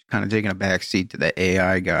stuff kind of taking a backseat to the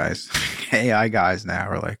AI guys. AI guys now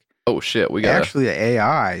are like, oh, shit. Actually, the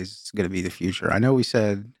AI is going to be the future. I know we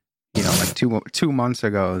said, like 2 months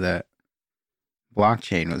ago that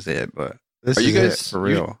blockchain was it, but this is it for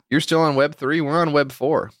real. You're still on Web 3. We're on Web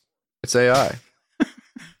 4. It's AI.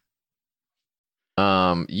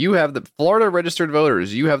 You have the Florida registered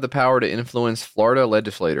voters. You have the power to influence Florida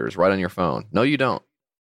legislators right on your phone. No, you don't.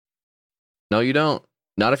 No, you don't.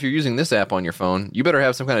 Not if you're using this app on your phone. You better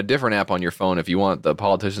have some kind of different app on your phone if you want the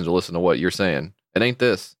politicians to listen to what you're saying. It ain't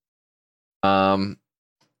this.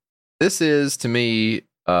 This is, to me,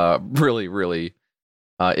 really, really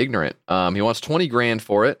ignorant. He wants $20,000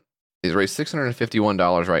 for it. He's raised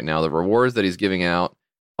 $651 right now. The rewards that he's giving out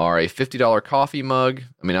are a $50 coffee mug.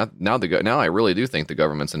 I mean, now I really do think the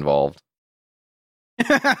government's involved.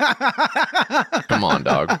 Come on,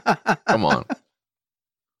 dog. Come on.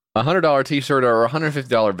 $100 t-shirt or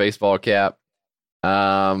 $150 baseball cap.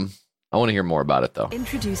 I want to hear more about it, though.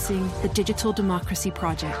 Introducing the Digital Democracy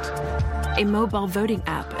Project, a mobile voting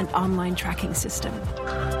app and online tracking system,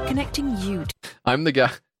 connecting you. I'm the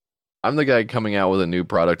guy coming out with a new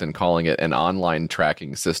product and calling it an online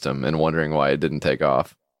tracking system and wondering why it didn't take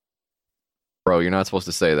off. Bro, you're not supposed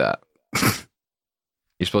to say that.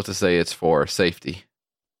 You're supposed to say it's for safety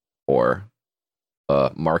or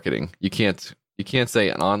marketing. You can't say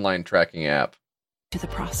an online tracking app. To the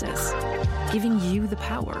process, giving you the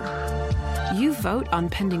power. You vote on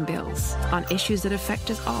pending bills, on issues that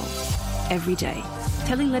affect us all, every day,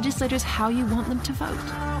 telling legislators how you want them to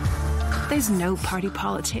vote. There's no party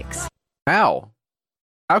politics. How?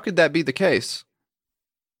 How could that be the case?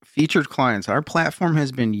 Featured clients. Our platform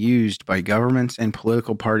has been used by governments and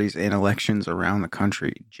political parties in elections around the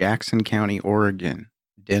country. Jackson County, Oregon.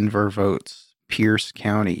 Denver votes. Pierce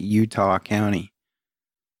County, Utah County.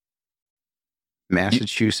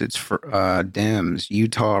 Massachusetts for Dems.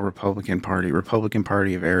 Utah Republican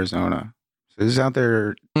Party of Arizona. So this is out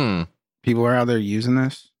there. People are out there using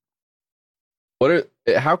this.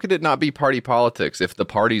 How could it not be party politics if the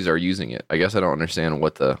parties are using it? I guess I don't understand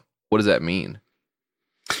what does that mean?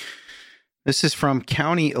 This is from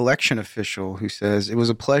county election official who says it was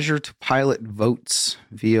a pleasure to pilot Votes,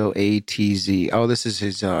 VOATZ. Oh, this is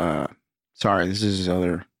his this is his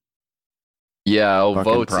other. Yeah,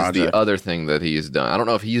 Votes project. Is the other thing that he's done. I don't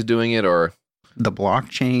know if he's doing it or the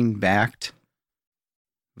blockchain backed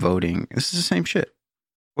voting. This is the same shit.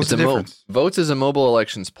 What's the difference? Votes is a mobile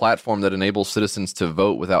elections platform that enables citizens to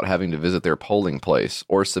vote without having to visit their polling place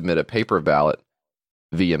or submit a paper ballot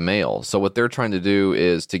via mail. So what they're trying to do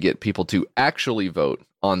is to get people to actually vote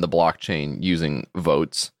on the blockchain using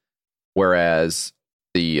Votes, whereas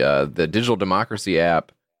the Digital Democracy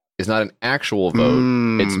app is not an actual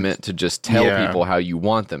vote. It's meant to just tell people how you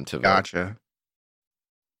want them to vote. Gotcha.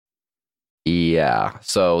 Yeah.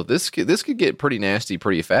 So this could get pretty nasty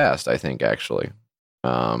pretty fast, I think, actually.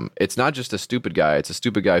 It's not just a stupid guy. It's a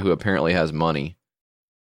stupid guy who apparently has money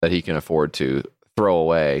that he can afford to throw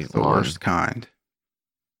away. The worst kind.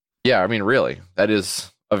 Yeah, I mean, really. That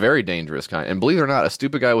is a very dangerous kind. And believe it or not, a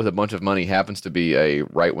stupid guy with a bunch of money happens to be a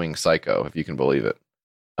right-wing psycho, if you can believe it.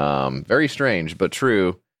 Very strange, but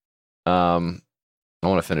true. I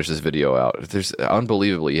want to finish this video out.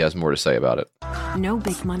 Unbelievably, he has more to say about it. No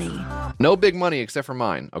big money. No big money except for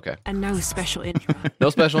mine. Okay. And no special interest. No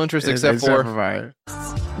special interest except for...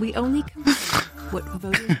 We only compare what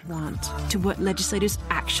voters want to what legislators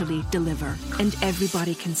actually deliver. And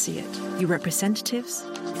everybody can see it. Your representatives,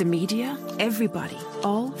 the media, everybody.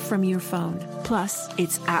 All from your phone. Plus,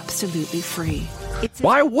 it's absolutely free.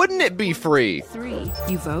 Why wouldn't it be free? 3.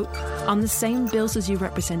 You vote on the same bills as your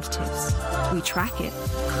representatives. We track it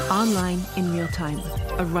online in real time,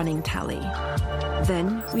 a running tally.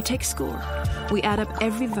 Then we take score. We add up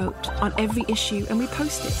every vote on every issue and we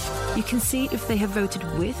post it. You can see if they have voted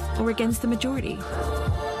with or against the majority.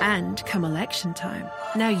 And come election time,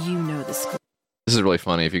 now you know the score. This is really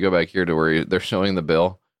funny. If you go back here to where they're showing the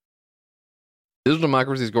bill. Digital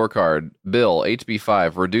Democracy Scorecard, Bill, HB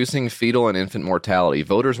 5, reducing fetal and infant mortality.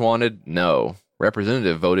 Voters wanted no.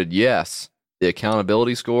 Representative voted yes. The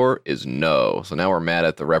accountability score is no. So now we're mad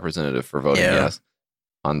at the representative for voting yes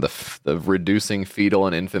on the reducing fetal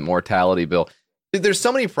and infant mortality bill. There's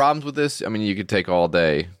so many problems with this. I mean, you could take all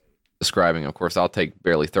day describing. Of course, I'll take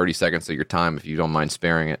barely 30 seconds of your time if you don't mind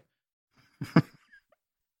sparing it.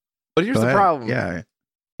 But here's the problem. Yeah.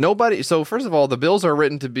 Nobody. So first of all, the bills are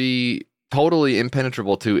written to be totally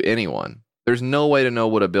impenetrable to anyone. There's no way to know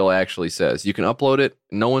what a bill actually says. You can upload it.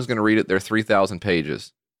 No one's going to read it. They're 3,000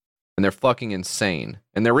 pages. And they're fucking insane.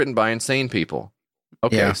 And they're written by insane people.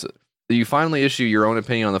 Okay, so you finally issue your own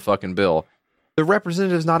opinion on the fucking bill. The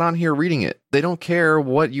representative's not on here reading it. They don't care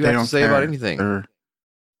what you have to say about anything.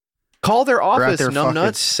 Call their office,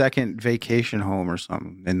 numbnuts. Second vacation home or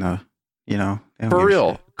something. In the, for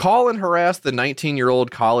real. Shit. Call and harass the 19-year-old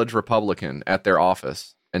college Republican at their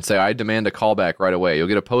office and say, I demand a callback right away. You'll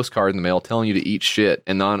get a postcard in the mail telling you to eat shit.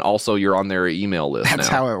 And then also you're on their email list. That's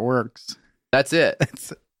how it works. That's it.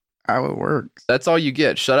 That's how it works. That's all you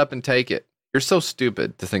get. Shut up and take it. You're so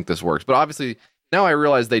stupid to think this works. But obviously, now I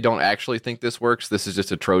realize they don't actually think this works. This is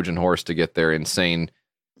just a Trojan horse to get their insane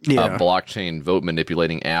blockchain vote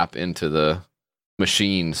manipulating app into the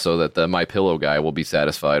machine so that the MyPillow guy will be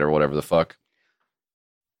satisfied or whatever the fuck.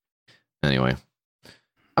 Anyway,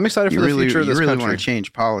 I'm excited for the future of this country. You really want to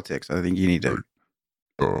change politics. I think you need to...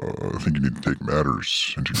 I think you need to take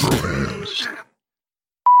matters into your own hands.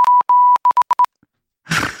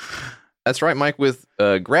 That's right, Mike, with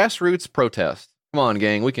grassroots protest. Come on,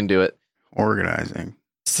 gang, we can do it. Organizing.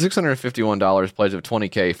 $651, pledge of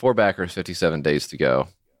 $20K, 4 backers, 57 days to go.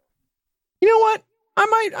 You know what?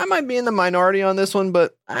 I might be in the minority on this one,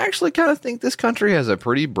 but I actually kind of think this country has a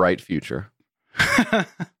pretty bright future.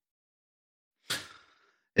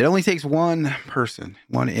 It only takes one person,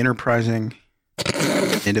 one enterprising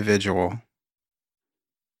individual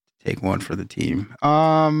to take one for the team.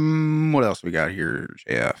 What else we got here,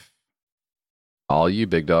 JF? All you,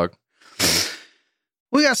 big dog.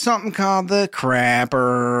 We got something called the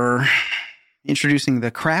Crapper. Introducing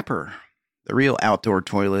the Crapper. The real outdoor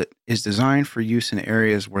toilet is designed for use in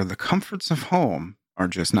areas where the comforts of home are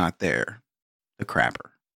just not there. The Crapper.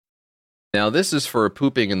 Now, this is for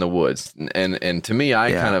pooping in the woods. And to me,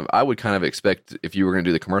 I would kind of expect if you were going to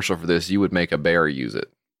do the commercial for this, you would make a bear use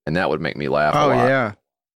it. And that would make me laugh a lot. Oh, yeah.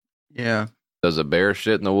 Yeah. Does a bear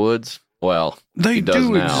shit in the woods? Well, they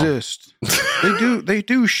do exist. They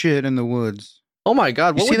do shit in the woods. Oh my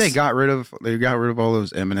God! They got rid of all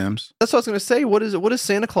those M&Ms. That's what I was going to say. What does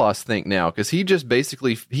Santa Claus think now? Because he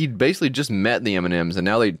basically just met the M&Ms and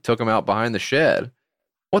now they took him out behind the shed.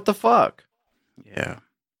 What the fuck? Yeah.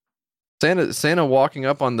 Santa walking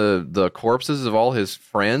up on the corpses of all his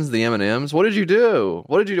friends, the M&Ms. What did you do?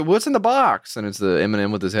 What's in the box? And it's the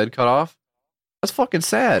M&M with his head cut off. That's fucking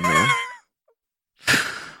sad, man.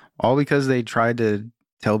 All because they tried to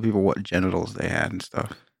tell people what genitals they had and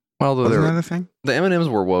stuff. Well, wasn't that a thing? The M&Ms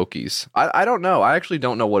were wokies. I don't know. I actually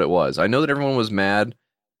don't know what it was. I know that everyone was mad,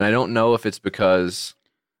 and I don't know if it's because...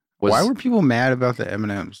 Why were people mad about the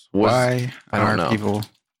M&Ms? Why aren't people...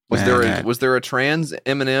 Was there a trans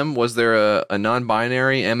M&M? Was there a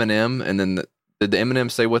non-binary M&M? And then did the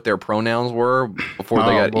M&M say what their pronouns were before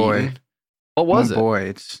they got eaten? What was it? Boy,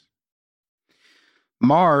 it's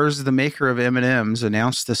Mars, the maker of M&Ms,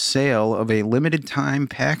 announced the sale of a limited time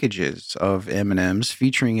packages of M&Ms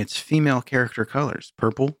featuring its female character colors,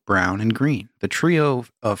 purple, brown, and green. The trio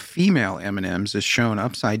of female M&Ms is shown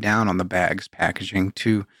upside down on the bag's packaging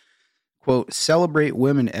to, quote, celebrate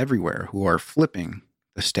women everywhere who are flipping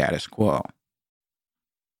the status quo.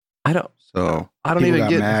 I don't people even got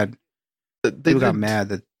get mad. People got mad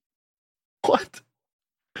that what?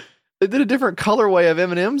 They did a different colorway of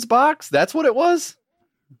M&M's box? That's what it was?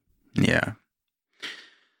 Yeah.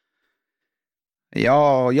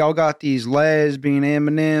 Y'all got these lesbian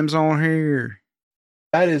M&Ms on here.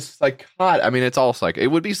 That is psychotic. I mean, it's all psychotic. It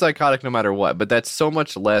would be psychotic no matter what, but that's so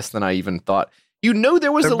much less than I even thought. You know,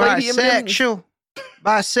 there was They're a lady bisexual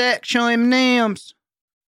M&Ms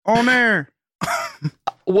on there.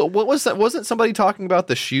 What was that? Wasn't somebody talking about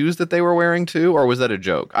the shoes that they were wearing too, or was that a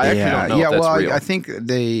joke? I actually don't know if that's real. I think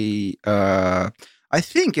they. I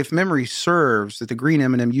think if memory serves, that the green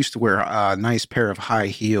M&M used to wear a nice pair of high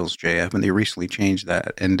heels, JF, and they recently changed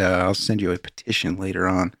that. And I'll send you a petition later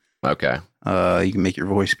on. Okay. You can make your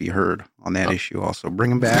voice be heard on that issue. Also,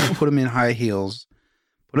 bring them back. Put them in high heels.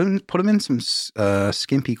 Put them in some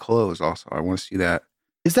skimpy clothes. Also, I want to see that.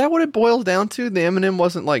 Is that what it boils down to? The M&M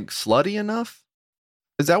wasn't slutty enough?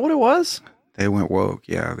 Is that what it was? They went woke.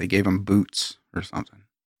 Yeah, they gave them boots or something.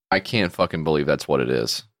 I can't fucking believe that's what it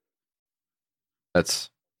is. That's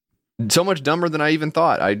so much dumber than I even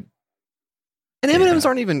thought. And M&Ms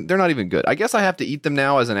they're not even good. I guess I have to eat them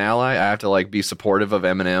now as an ally. I have to be supportive of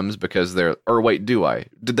M&Ms because they're, or wait, do I?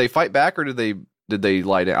 Did they fight back or did they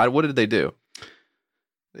lie down? What did they do?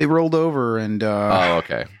 They rolled over and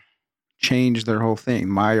okay. Changed their whole thing.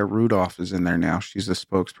 Maya Rudolph is in there now. She's the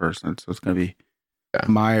spokesperson. So it's going to be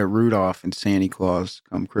Maya Rudolph and Santa Claus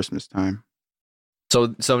come Christmas time.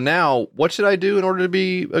 So now, what should I do in order to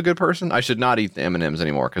be a good person? I should not eat the M&Ms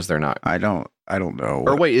anymore because they're not. I don't know.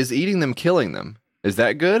 Or wait, is eating them killing them? Is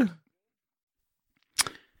that good?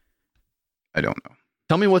 I don't know.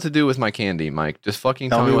 Tell me what to do with my candy, Mike. Just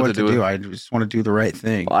fucking tell me what to do. I just want to do the right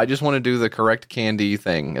thing. Well, I just want to do the correct candy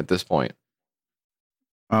thing at this point.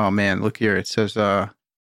 Oh man, look here. It says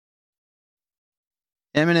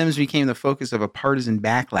M&M's became the focus of a partisan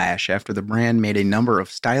backlash after the brand made a number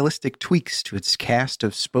of stylistic tweaks to its cast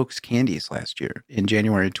of spokes candies last year. In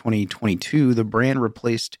January 2022, the brand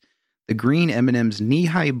replaced the green M&M's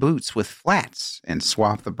knee-high boots with flats and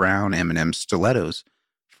swapped the brown M&M's stilettos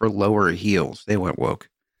for lower heels. They went woke.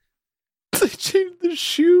 They changed the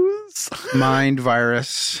shoes. Mind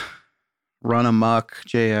virus. Run amok,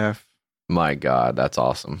 JF. My God, that's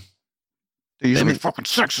awesome. They used to be fucking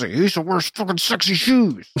sexy. He used to wear fucking sexy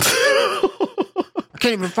shoes. I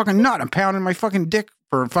can't even fucking nut. I'm pounding my fucking dick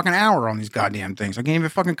for a fucking hour on these goddamn things. I can't even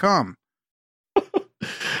fucking come.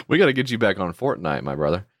 We got to get you back on Fortnite, my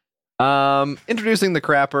brother. Introducing the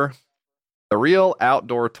Crapper. The real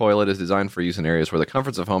outdoor toilet is designed for use in areas where the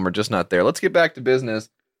comforts of home are just not there. Let's get back to business.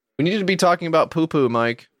 We need to be talking about poo-poo,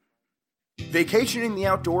 Mike. Vacationing the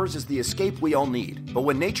outdoors is the escape we all need. But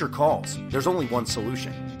when nature calls, there's only one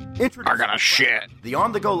solution. I gotta shit. The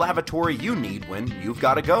on-the-go lavatory you need when you've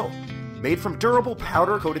got to go. Made from durable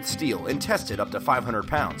powder-coated steel and tested up to 500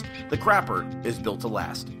 pounds, the Crapper is built to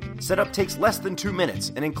last. Setup takes less than 2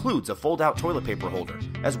 minutes and includes a fold-out toilet paper holder,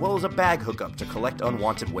 as well as a bag hookup to collect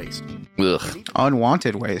unwanted waste. Ugh.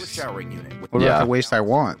 Unwanted waste? Showering unit. What about the waste I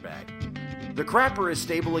want? The Crapper is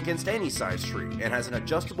stable against any size tree and has an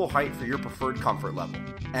adjustable height for your preferred comfort level.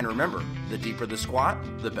 And remember, the deeper the squat,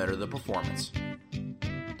 the better the performance.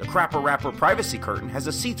 The Crapper Wrapper Privacy Curtain has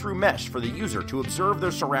a see-through mesh for the user to observe their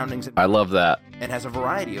surroundings. I love that. And has a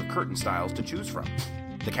variety of curtain styles to choose from.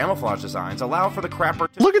 The camouflage designs allow for the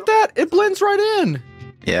Crapper to... Look at that! It blends right in!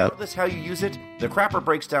 Yeah. Regardless how you use it, the Crapper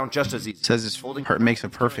breaks down just as easy. It says it makes a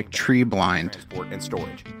perfect tree blind. Transport and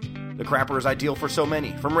storage. The Crapper is ideal for so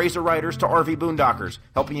many, from razor riders to RV boondockers,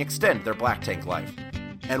 helping extend their black tank life.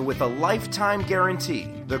 And with a lifetime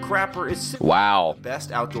guarantee, the Crapper is the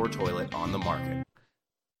best outdoor toilet on the market.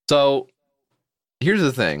 So, here's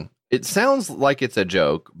the thing. It sounds like it's a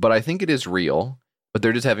joke, but I think it is real, but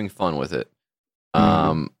they're just having fun with it.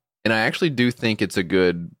 And I actually do think it's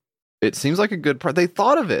it seems like a good part. They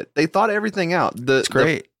thought of it. They thought everything out. It's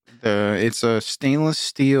great. It's a stainless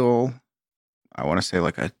steel, I want to say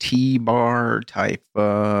like a T-bar type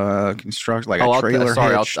construction, like a trailer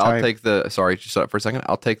hitch type. I'll take the, sorry, just for a second.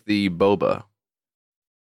 I'll take the boba.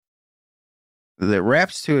 That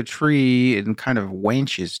wraps to a tree and kind of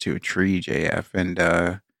wenches to a tree, JF.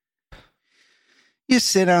 And you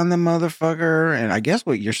sit on the motherfucker, and I guess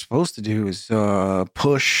what you're supposed to do is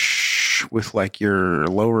push with like your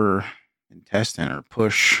lower intestine, or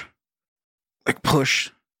push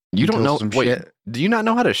You don't know? Wait, shit. Do you not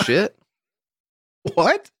know how to shit?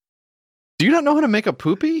 What? Do you not know how to make a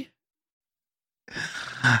poopy?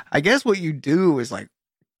 I guess what you do is like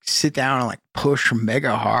sit down and like push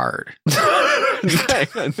mega hard. No,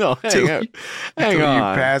 hang on. You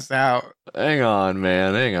pass out. Hang on,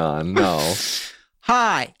 man. Hang on. No.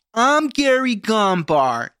 Hi, I'm Gary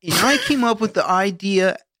Gumbar, and I came up with this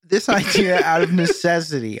idea out of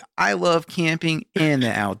necessity. I love camping and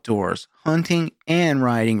the outdoors, hunting and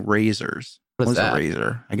riding razors. What's that? A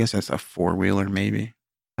razor? I guess that's a 4-wheeler, maybe.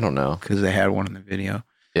 I don't know. Because they had one in the video.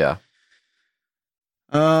 Yeah.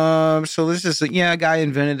 So this is, a guy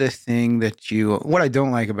invented a thing that what I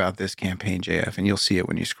don't like about this campaign, JF, and you'll see it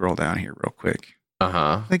when you scroll down here real quick.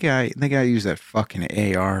 Uh-huh. The guy used that fucking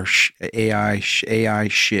AI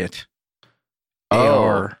shit.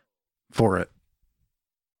 AR for it.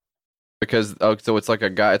 Because, so it's like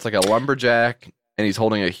it's like a lumberjack, and he's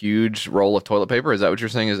holding a huge roll of toilet paper. Is that what you're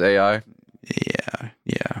saying is AI? Yeah.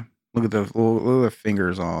 Look at the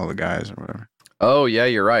fingers on all the guys or whatever. Oh, yeah,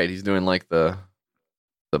 you're right. He's doing like the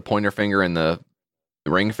pointer finger and the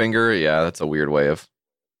ring finger. Yeah, that's a weird way of...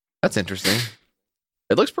 That's interesting.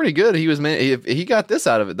 It looks pretty good. He got this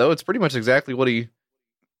out of it, though. It's pretty much exactly what he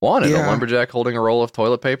wanted. Yeah. A lumberjack holding a roll of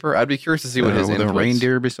toilet paper. I'd be curious to see what his inputs... With a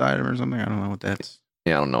reindeer beside him or something? I don't know what that's...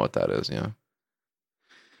 Yeah, I don't know what that is, yeah.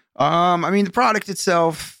 I mean, the product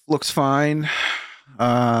itself looks fine.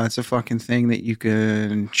 It's a fucking thing that you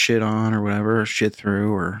can shit on or whatever, or shit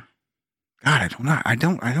through, or... God, I don't know. I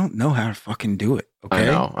don't know how to fucking do it. Okay,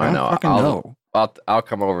 I know. Know. I'll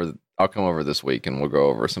come over this week and we'll go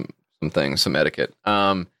over some things, some etiquette.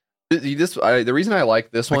 The reason I like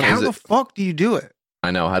this one is how the fuck do you do it? I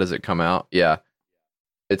know. How does it come out? Yeah,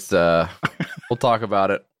 it's we'll talk about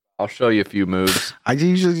it. I'll show you a few moves. I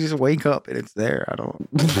usually just wake up and it's there. I don't.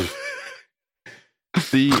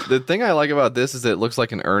 The thing I like about this is it looks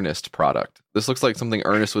like an Ernest product. This looks like something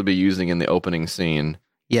Ernest would be using in the opening scene.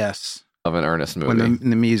 Yes. Of an Ernest movie.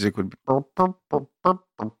 When the music would be...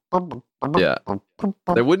 Yeah.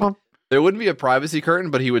 There wouldn't be a privacy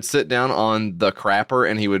curtain, but he would sit down on the crapper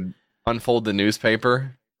and he would unfold the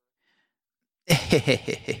newspaper.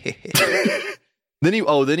 Then he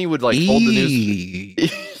would like fold the news.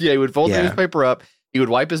 Yeah, he would fold the newspaper up. He would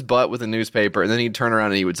wipe his butt with the newspaper, and then he'd turn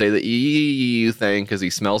around and he would say the "ee" thing because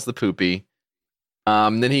he smells the poopy.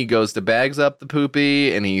 Then he goes to bags up the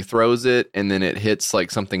poopy and he throws it, and then it hits like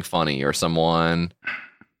something funny or someone.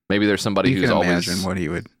 Maybe there's somebody who's always imagine what he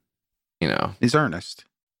would. He's earnest.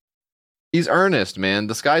 He's earnest, man.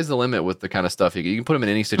 The sky's the limit with the kind of stuff you can put him in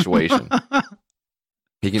any situation.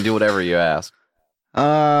 He can do whatever you ask.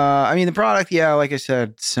 I mean, the product, yeah, like I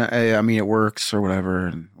said, it works or whatever,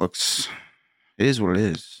 and looks. It is what it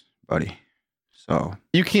is, buddy. So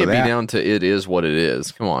you can't be down to it is what it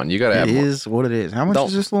is. Come on, you gotta have. It is what it is. How much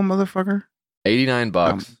is this little motherfucker?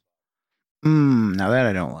 $89. Now that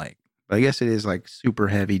I don't like, but I guess it is like super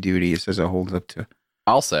heavy duty. It says it holds up to.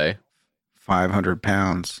 I'll say 500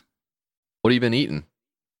 pounds. What have you been eating?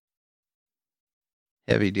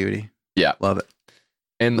 Heavy duty. Yeah, love it.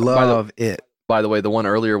 And love it. By the way, the one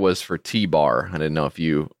earlier was for T-Bar. I didn't know because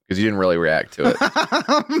you didn't really react to it.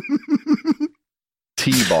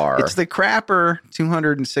 T-Bar. It's the crapper,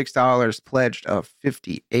 $206 pledged of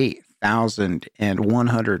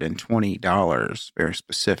 $58,120. Very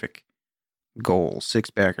specific goal. 6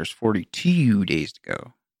 backers, 42 days to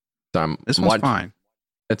go. So this one's fine.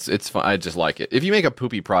 It's fun. I just like it. If you make a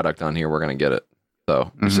poopy product on here, we're gonna get it.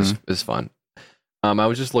 So it's fun. I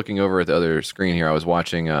was just looking over at the other screen here. I was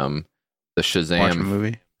watching the Shazam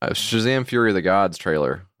movie. Shazam Fury of the Gods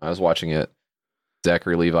trailer. I was watching it.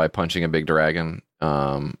 Zachary Levi punching a big dragon.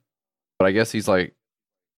 But I guess he's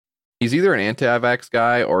either an anti-vax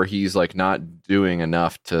guy or he's like not doing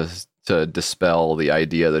enough to dispel the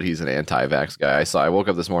idea that he's an anti-vax guy. I woke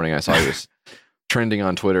up this morning. I saw he was trending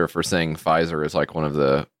on Twitter for saying Pfizer is like one of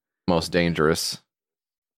the most dangerous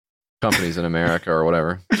companies in America or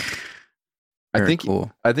whatever. I think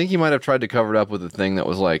he might have tried to cover it up with a thing that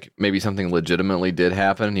was like maybe something legitimately did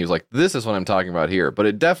happen. And he was like, "This is what I'm talking about here," but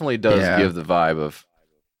it definitely does give the vibe of,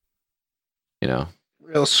 real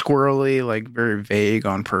squirrely, like very vague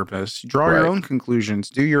on purpose. Draw your own conclusions,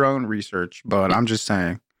 do your own research. But I'm just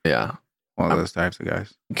saying, one of those types of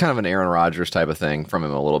guys, kind of an Aaron Rodgers type of thing from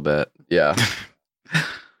him a little bit. Yeah.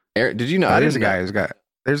 Did you know? There's a guy who's got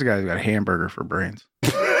a hamburger for brains.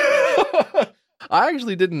 I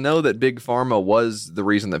actually didn't know that Big Pharma was the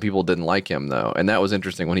reason that people didn't like him, though, and that was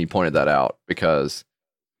interesting when he pointed that out because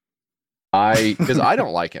I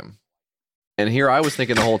don't like him, and here I was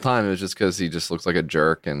thinking the whole time it was just because he just looks like a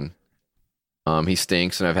jerk and he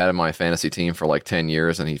stinks, and I've had him on my fantasy team for like 10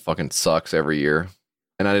 years, and he fucking sucks every year,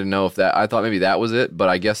 and I didn't know if that. I thought maybe that was it, but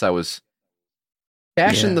I guess I was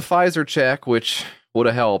cashing the Pfizer check, which would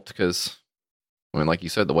have helped because, I mean, like you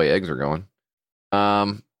said, the way eggs are going.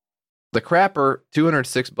 The crapper,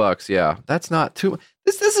 $206. Yeah, that's not too.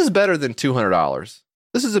 This is better than $200.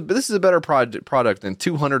 This is a better product than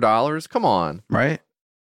 $200. Come on, right?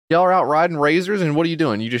 Y'all are out riding razors, and what are you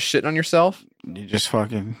doing? You just shitting on yourself? You just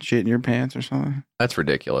fucking shitting your pants or something? That's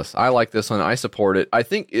ridiculous. I like this one. I support it. I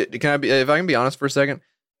think if I can be honest for a second,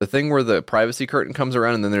 the thing where the privacy curtain comes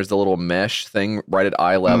around and then there's the little mesh thing right at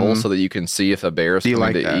eye level so that you can see if a bear is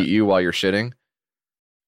coming to eat you while you're shitting.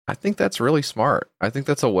 I think that's really smart. I think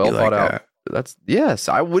that's a well thought out. That's yes.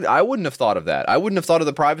 I wouldn't have thought of that. I wouldn't have thought of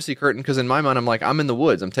the privacy curtain because in my mind I'm like, I'm in the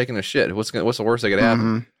woods. I'm taking a shit. What's the worst that could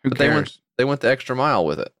happen? Who cares? They went the extra mile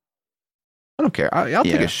with it. I don't care. I'll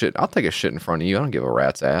take a shit. I'll take a shit in front of you. I don't give a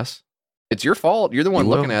rat's ass. It's your fault. You're the one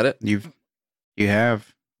looking at it. You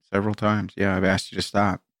have several times. Yeah, I've asked you to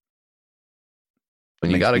stop.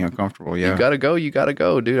 When you gotta be uncomfortable. Yeah, you gotta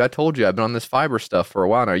go, dude. I told you I've been on this fiber stuff for a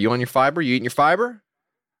while now. Are you on your fiber? You eating your fiber?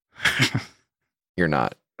 You're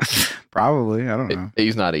not. Probably. I don't know.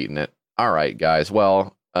 He's not eating it. All right, guys.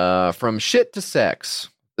 Well, from shit to sex.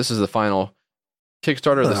 This is the final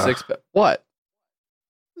Kickstarter of the 6. What?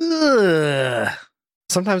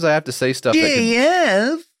 Sometimes I have to say stuff.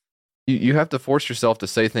 You have to force yourself to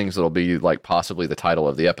say things that'll be like possibly the title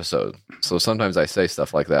of the episode. So sometimes I say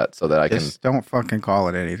stuff like that so that I can. Don't fucking call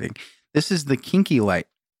it anything. This is the kinky light,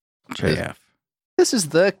 JF. This is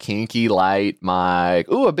the kinky light,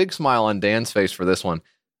 Mike. Ooh, a big smile on Dan's face for this one.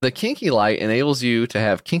 The kinky light enables you to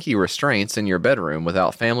have kinky restraints in your bedroom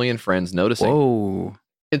without family and friends noticing. Whoa.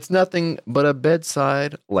 It's nothing but a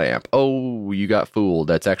bedside lamp. Oh, you got fooled.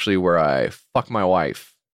 That's actually where I fuck my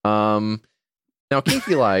wife. Now,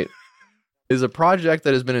 Kinky Light is a project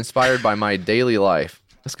that has been inspired by my daily life.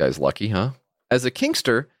 This guy's lucky, huh? As a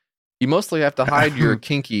kinkster, you mostly have to hide your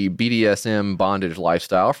kinky BDSM bondage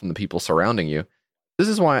lifestyle from the people surrounding you. This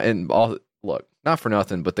is why, and look, not for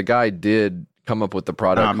nothing, but the guy did come up with the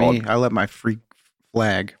product called... me. I let my freak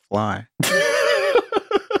flag fly.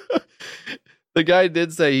 The guy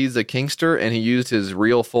did say he's a kinkster, and he used his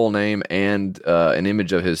real full name and an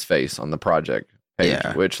image of his face on the project page,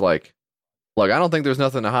 which, like, look, I don't think there's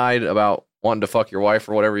nothing to hide about wanting to fuck your wife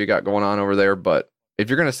or whatever you got going on over there, but if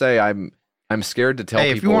you're going to say I'm scared to tell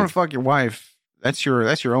people... if you want to fuck your wife, that's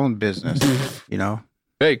your own business, you know?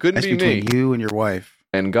 Hey, couldn't be me. You and your wife.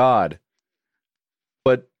 And God.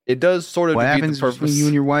 But it does sort of what defeat happens the purpose. Between you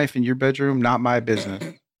and your wife in your bedroom, not my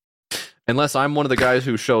business. Unless I'm one of the guys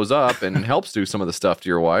who shows up and helps do some of the stuff to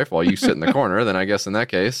your wife while you sit in the corner, then I guess in that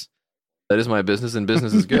case, that is my business and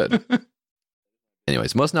business is good.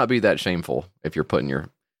 Anyways, must not be that shameful if you're putting your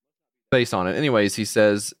face on it. Anyways, he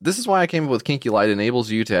says, this is why I came up with Kinky Light. It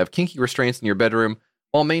enables you to have kinky restraints in your bedroom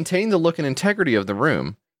while maintaining the look and integrity of the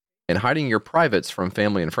room and hiding your privates from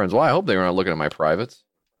family and friends. Well, I hope they were not looking at my privates.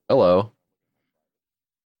 Hello.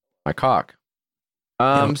 My cock.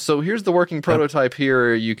 So here's the working prototype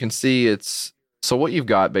here. You can see so what you've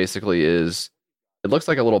got basically is, it looks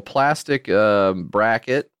like a little plastic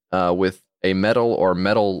bracket with a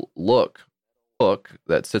metal hook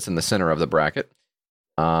that sits in the center of the bracket.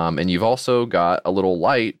 And you've also got a little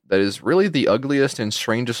light that is really the ugliest and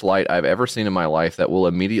strangest light I've ever seen in my life that will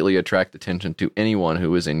immediately attract attention to anyone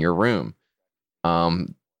who is in your room.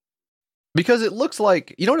 Because it looks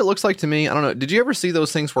like, you know what it looks like to me? I don't know. Did you ever see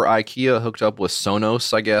those things where IKEA hooked up with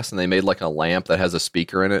Sonos, I guess, and they made like a lamp that has a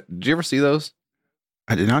speaker in it? Did you ever see those?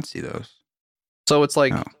 I did not see those. So it's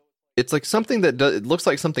like, It's like something that it looks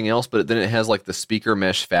like something else, but then it has like the speaker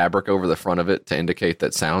mesh fabric over the front of it to indicate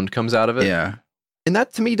that sound comes out of it. Yeah. And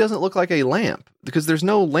that to me doesn't look like a lamp because there's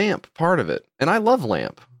no lamp part of it. And I love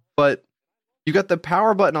lamp, but you got the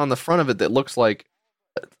power button on the front of it that looks like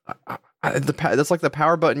that's like the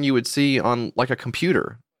power button you would see on like a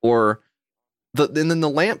computer, and then the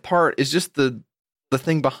lamp part is just the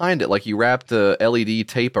thing behind it. Like you wrap the LED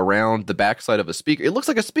tape around the backside of a speaker. It looks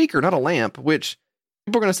like a speaker, not a lamp, which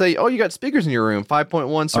people are going to say, oh, you got speakers in your room,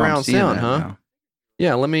 5.1 surround sound, huh? Now.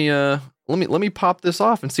 Yeah. Let me pop this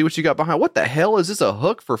off and see what you got behind. What the hell is this, a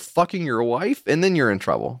hook for fucking your wife? And then you're in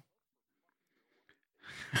trouble.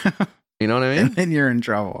 You know what I mean? And then you're in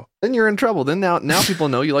trouble. Then now people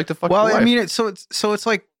know you like to fuck your wife. Well, I mean, it's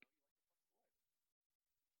like,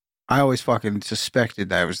 I always fucking suspected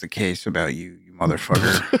that was the case about you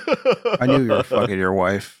motherfucker. I knew you were fucking your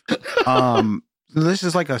wife. This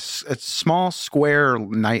is like a small square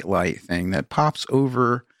nightlight thing that pops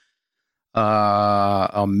over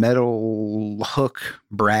a metal hook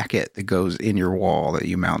bracket that goes in your wall that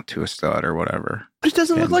you mount to a stud or whatever. But it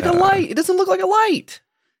doesn't look like a light. It doesn't look like a light.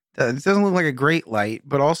 It doesn't look like a great light,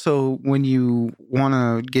 but also when you want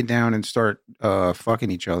to get down and start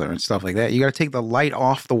fucking each other and stuff like that, you got to take the light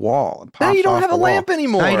off the wall. Now you don't have a lamp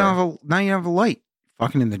anymore. Now you have a light.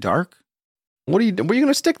 Fucking in the dark. Where are you going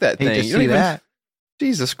to stick that thing? You don't even that.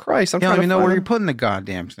 Jesus Christ! I don't even know where you're putting the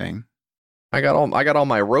goddamn thing. I got all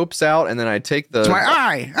my ropes out, and then I take the. It's my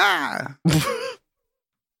eye.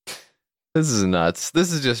 This is nuts.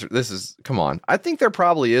 This is. Come on. I think there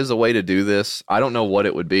probably is a way to do this. I don't know what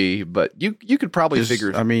it would be, but you could probably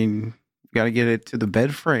figure. I mean, you got to get it to the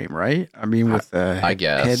bed frame, right? I mean, with the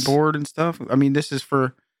headboard and stuff. I mean, this is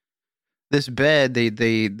for this bed.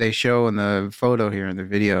 They show in the photo here in the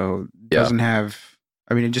video doesn't have.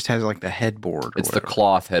 I mean, it just has like the headboard. It's the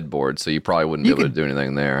cloth headboard, so you probably wouldn't be able to do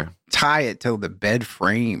anything there. Tie it to the bed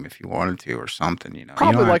frame if you wanted to, or something. You know,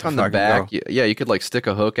 probably like on the back. Yeah, you could like stick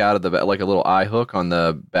a hook out of the back, like a little eye hook on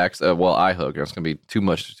the back. Eye hook. It's going to be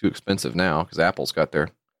too expensive now because Apple's got their.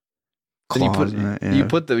 Then you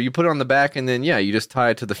put it on the back, and then you just tie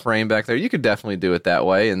it to the frame back there. You could definitely do it that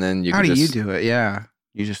way, and then you. How do you do it? Yeah,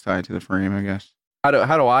 you just tie it to the frame, I guess. How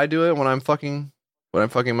do I do it when I'm fucking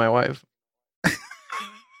my wife?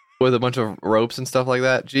 With a bunch of ropes and stuff like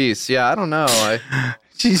that. Jeez, yeah, I don't know.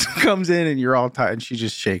 She comes in and you're all tied, and she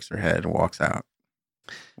just shakes her head and walks out.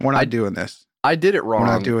 We're not doing this. I did it wrong. We're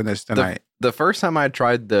not doing this tonight. The first time I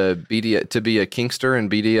tried to be a kinkster in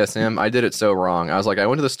BDSM, I did it so wrong. I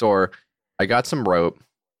went to the store, I got some rope,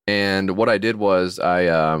 and what I did was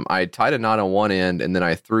I tied a knot on one end, and then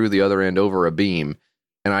I threw the other end over a beam.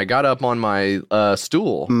 And I got up on my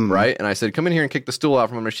stool, right? And I said, come in here and kick the stool out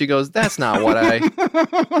from under. She goes, that's not what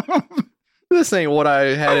this ain't what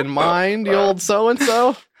I had in mind, you old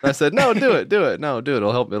so-and-so. I said, no, do it. No, do it.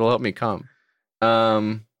 It'll help me come.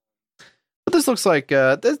 But this looks like,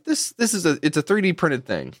 this is it's a 3D printed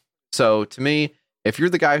thing. So to me, if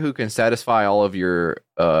you're the guy who can satisfy all of your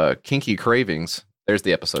kinky cravings, there's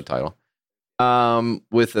the episode title,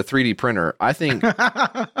 with a 3D printer, I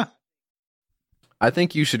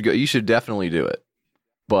think you should go. You should definitely do it,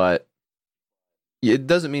 but it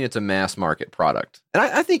doesn't mean it's a mass market product. And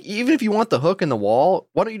I think even if you want the hook in the wall,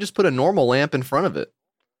 why don't you just put a normal lamp in front of it,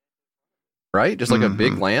 right? Just like a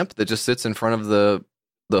big lamp that just sits in front of the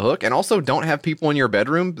hook, and also don't have people in your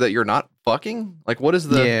bedroom that you're not fucking. Like, what is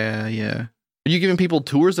the? Yeah. Are you giving people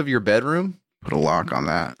tours of your bedroom? Put a lock on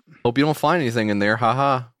that. Hope you don't find anything in there.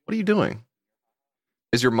 Haha. What are you doing?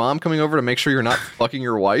 Is your mom coming over to make sure you're not fucking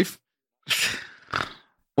your wife?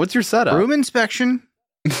 What's your setup? Room inspection.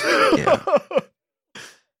 Yeah.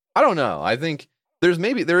 I don't know. I think there's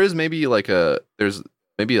maybe like a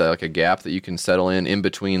gap that you can settle in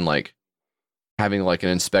between, like having like an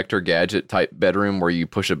Inspector Gadget type bedroom where you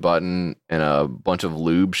push a button and a bunch of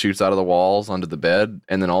lube shoots out of the walls onto the bed,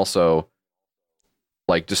 and then also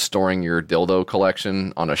like just storing your dildo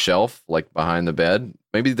collection on a shelf like behind the bed.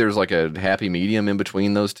 Maybe there's like a happy medium in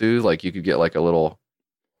between those two. Like you could get like a little.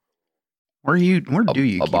 Where do you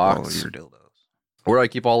keep box. all of your dildos? Where do I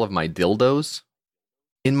keep all of my dildos?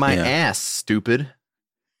 In my ass, stupid.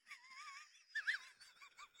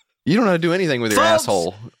 You don't know how to do anything with your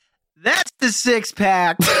asshole. That's the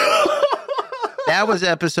 6-pack. That was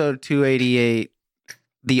episode 288,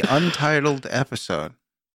 the untitled episode.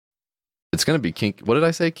 It's going to be kinky. What did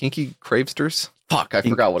I say? Kinky Cravesters? Fuck, I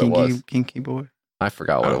forgot what it was. Kinky boy? I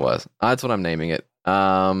forgot what it was. That's what I'm naming it.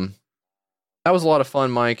 That was a lot of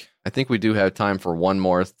fun, Mike. I think we do have time for one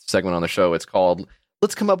more segment on the show. It's called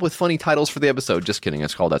Let's Come Up with Funny Titles for the Episode. Just kidding.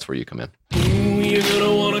 It's called That's Where You Come In. You're going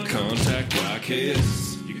to want to contact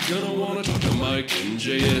YKS. You're going to want to talk to Mike and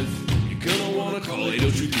JF. You're going to want to call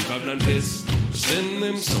 802-359-PISS. Send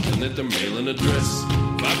them something at their mailing address.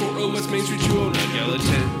 540 West Main Street, 209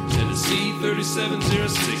 Gallatin, Tennessee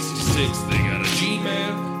 37066. They got a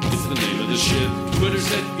Gmail. It's the name of the ship. Twitter's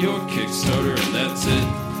at your Kickstarter, and that's it.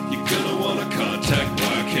 You're gonna wanna contact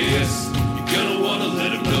YKS. You're gonna wanna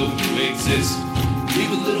let them know you exist.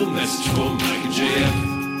 Leave a little message for Mike and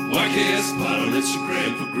JF. YKS Pod on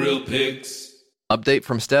Instagram for grill pics. Update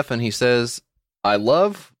from Stefan. He says, I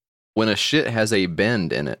love when a shit has a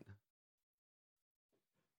bend in it.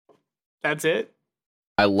 That's it?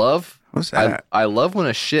 I love. What's that? I love when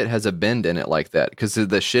a shit has a bend in it like that. Because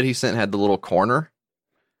the shit he sent had the little corner.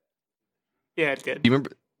 Yeah, it did. You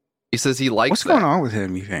remember? He says he likes What's going on with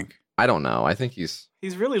him, you think? I don't know. I think he's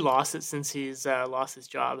really lost it since he's lost his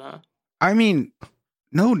job, huh? I mean,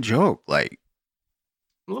 no joke. Like,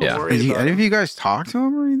 I'm a little worried Have about any him. of you guys talk to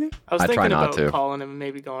him or anything? I was I try thinking not about to. calling him and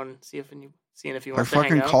maybe going seeing if he Or wants to hang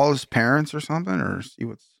fucking out. call his parents or something, or see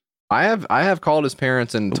what's. I have called his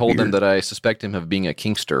parents and So told them weird. that I suspect him of being a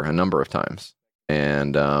kinkster a number of times.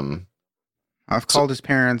 And I I've called his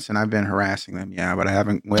parents and I've been harassing them. Yeah, but we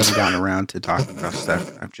haven't gotten around to talking about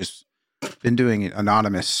stuff. I've just been doing it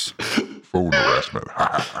anonymous. Phone harassment.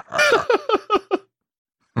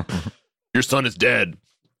 Your son is dead.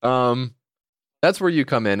 That's where you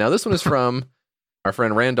come in. Now, this one is from our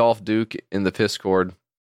friend Randolph Duke in the Discord,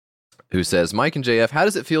 who says, Mike and JF, how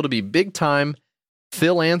does it feel to be big-time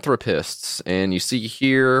philanthropists? And you see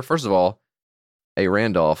here, first of all, hey,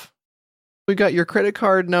 Randolph, we got your credit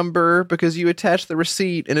card number because you attached the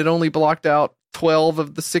receipt and it only blocked out 12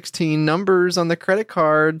 of the 16 numbers on the credit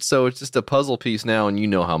card. So it's just a puzzle piece now, and you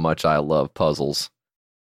know how much I love puzzles.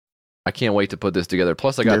 I can't wait to put this together.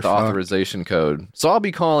 Plus, I got the authorization code. So I'll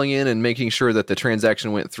be calling in and making sure that the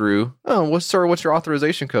transaction went through. Oh, sir, what's your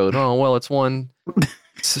authorization code? Oh, well, it's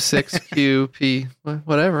 16QP,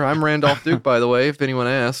 whatever. I'm Randolph Duke, by the way, if anyone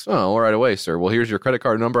asks. Oh, right away, sir. Well, here's your credit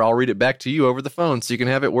card number. I'll read it back to you over the phone so you can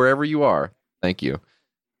have it wherever you are. Thank you.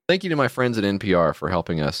 Thank you to my friends at NPR for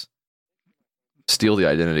helping us steal the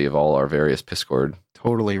identity of all our various Discord.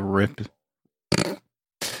 Totally ripped.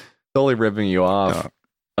 Totally ripping you off.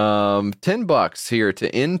 $10 here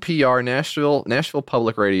to NPR Nashville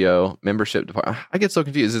Public Radio membership department. I get so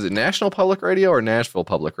confused. Is it National Public Radio or Nashville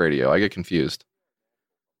Public Radio? I get confused.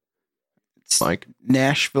 Mike?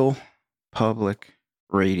 Nashville Public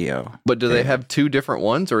Radio. But do they have two different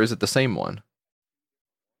ones, or is it the same one?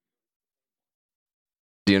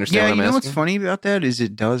 Do you understand what I'm asking? What's funny about that is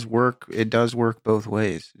it does work. It does work both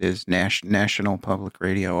ways. It is National Public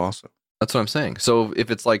Radio also. That's what I'm saying. So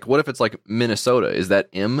if it's like, what if it's like Minnesota? Is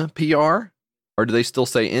that MPR? Or do they still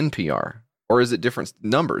say NPR? Or is it different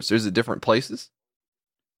numbers? Is it different places?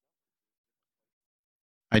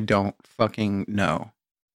 I don't fucking know.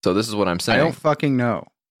 So this is what I'm saying. I don't fucking know.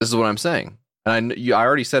 This is what I'm saying. And I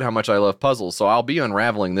already said how much I love puzzles, so I'll be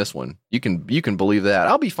unraveling this one. You can believe that.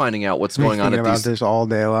 I'll be finding out what's going on at about this all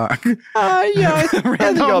day long. Yeah,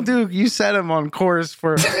 Randolph Duke, you set him on course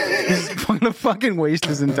for. He's gonna fucking waste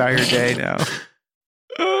his entire day now.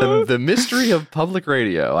 The mystery of public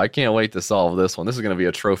radio. I can't wait to solve this one. This is going to be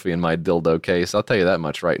a trophy in my dildo case. I'll tell you that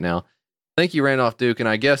much right now. Thank you, Randolph Duke. And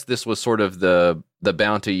I guess this was sort of the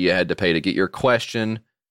bounty you had to pay to get your question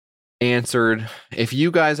answered. If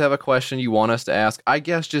you guys have a question you want us to ask, I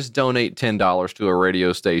guess just donate $10 to a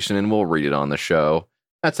radio station and we'll read it on the show.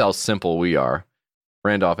 That's how simple we are.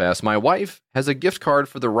 Randolph asks, my wife has a gift card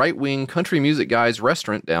for the right-wing country music guy's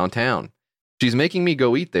restaurant downtown. She's making me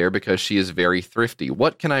go eat there because she is very thrifty.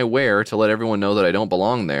 What can I wear to let everyone know that I don't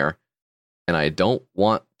belong there? And I don't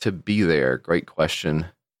want to be there. Great question.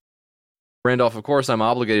 Randolph, of course, I'm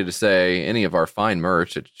obligated to say any of our fine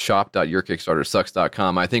merch at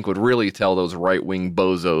shop.yourkickstartersucks.com, I think would really tell those right-wing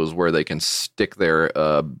bozos where they can stick their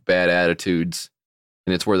bad attitudes,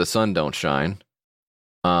 and it's where the sun don't shine.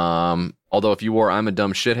 Although if you wore I'm a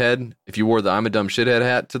dumb shithead, if you wore the I'm a dumb shithead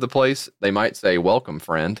hat to the place, they might say, welcome,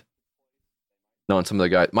 friend. Knowing some of the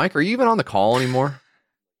guys. Mike, are you even on the call anymore?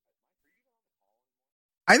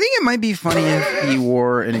 I think it might be funny if he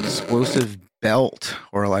wore an explosive belt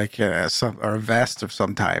or like a vest of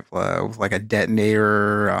some type, like a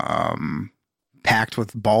detonator packed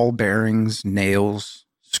with ball bearings, nails,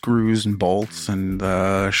 screws, and bolts, and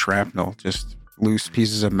shrapnel, just loose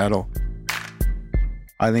pieces of metal.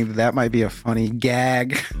 I think that might be a funny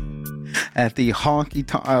gag at the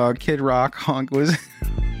Kid Rock honk was.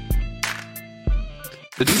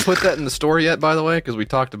 Did you put that in the store yet, by the way? Because we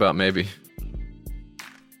talked about maybe.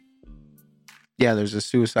 Yeah, there's a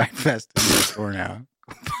suicide vest in the store now.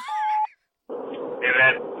 Hey,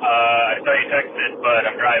 man. I saw you texted, but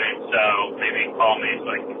I'm driving, so maybe call me so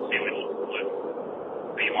I can see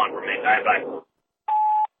what you want from me. Bye.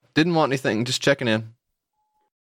 Didn't want anything. Just checking in.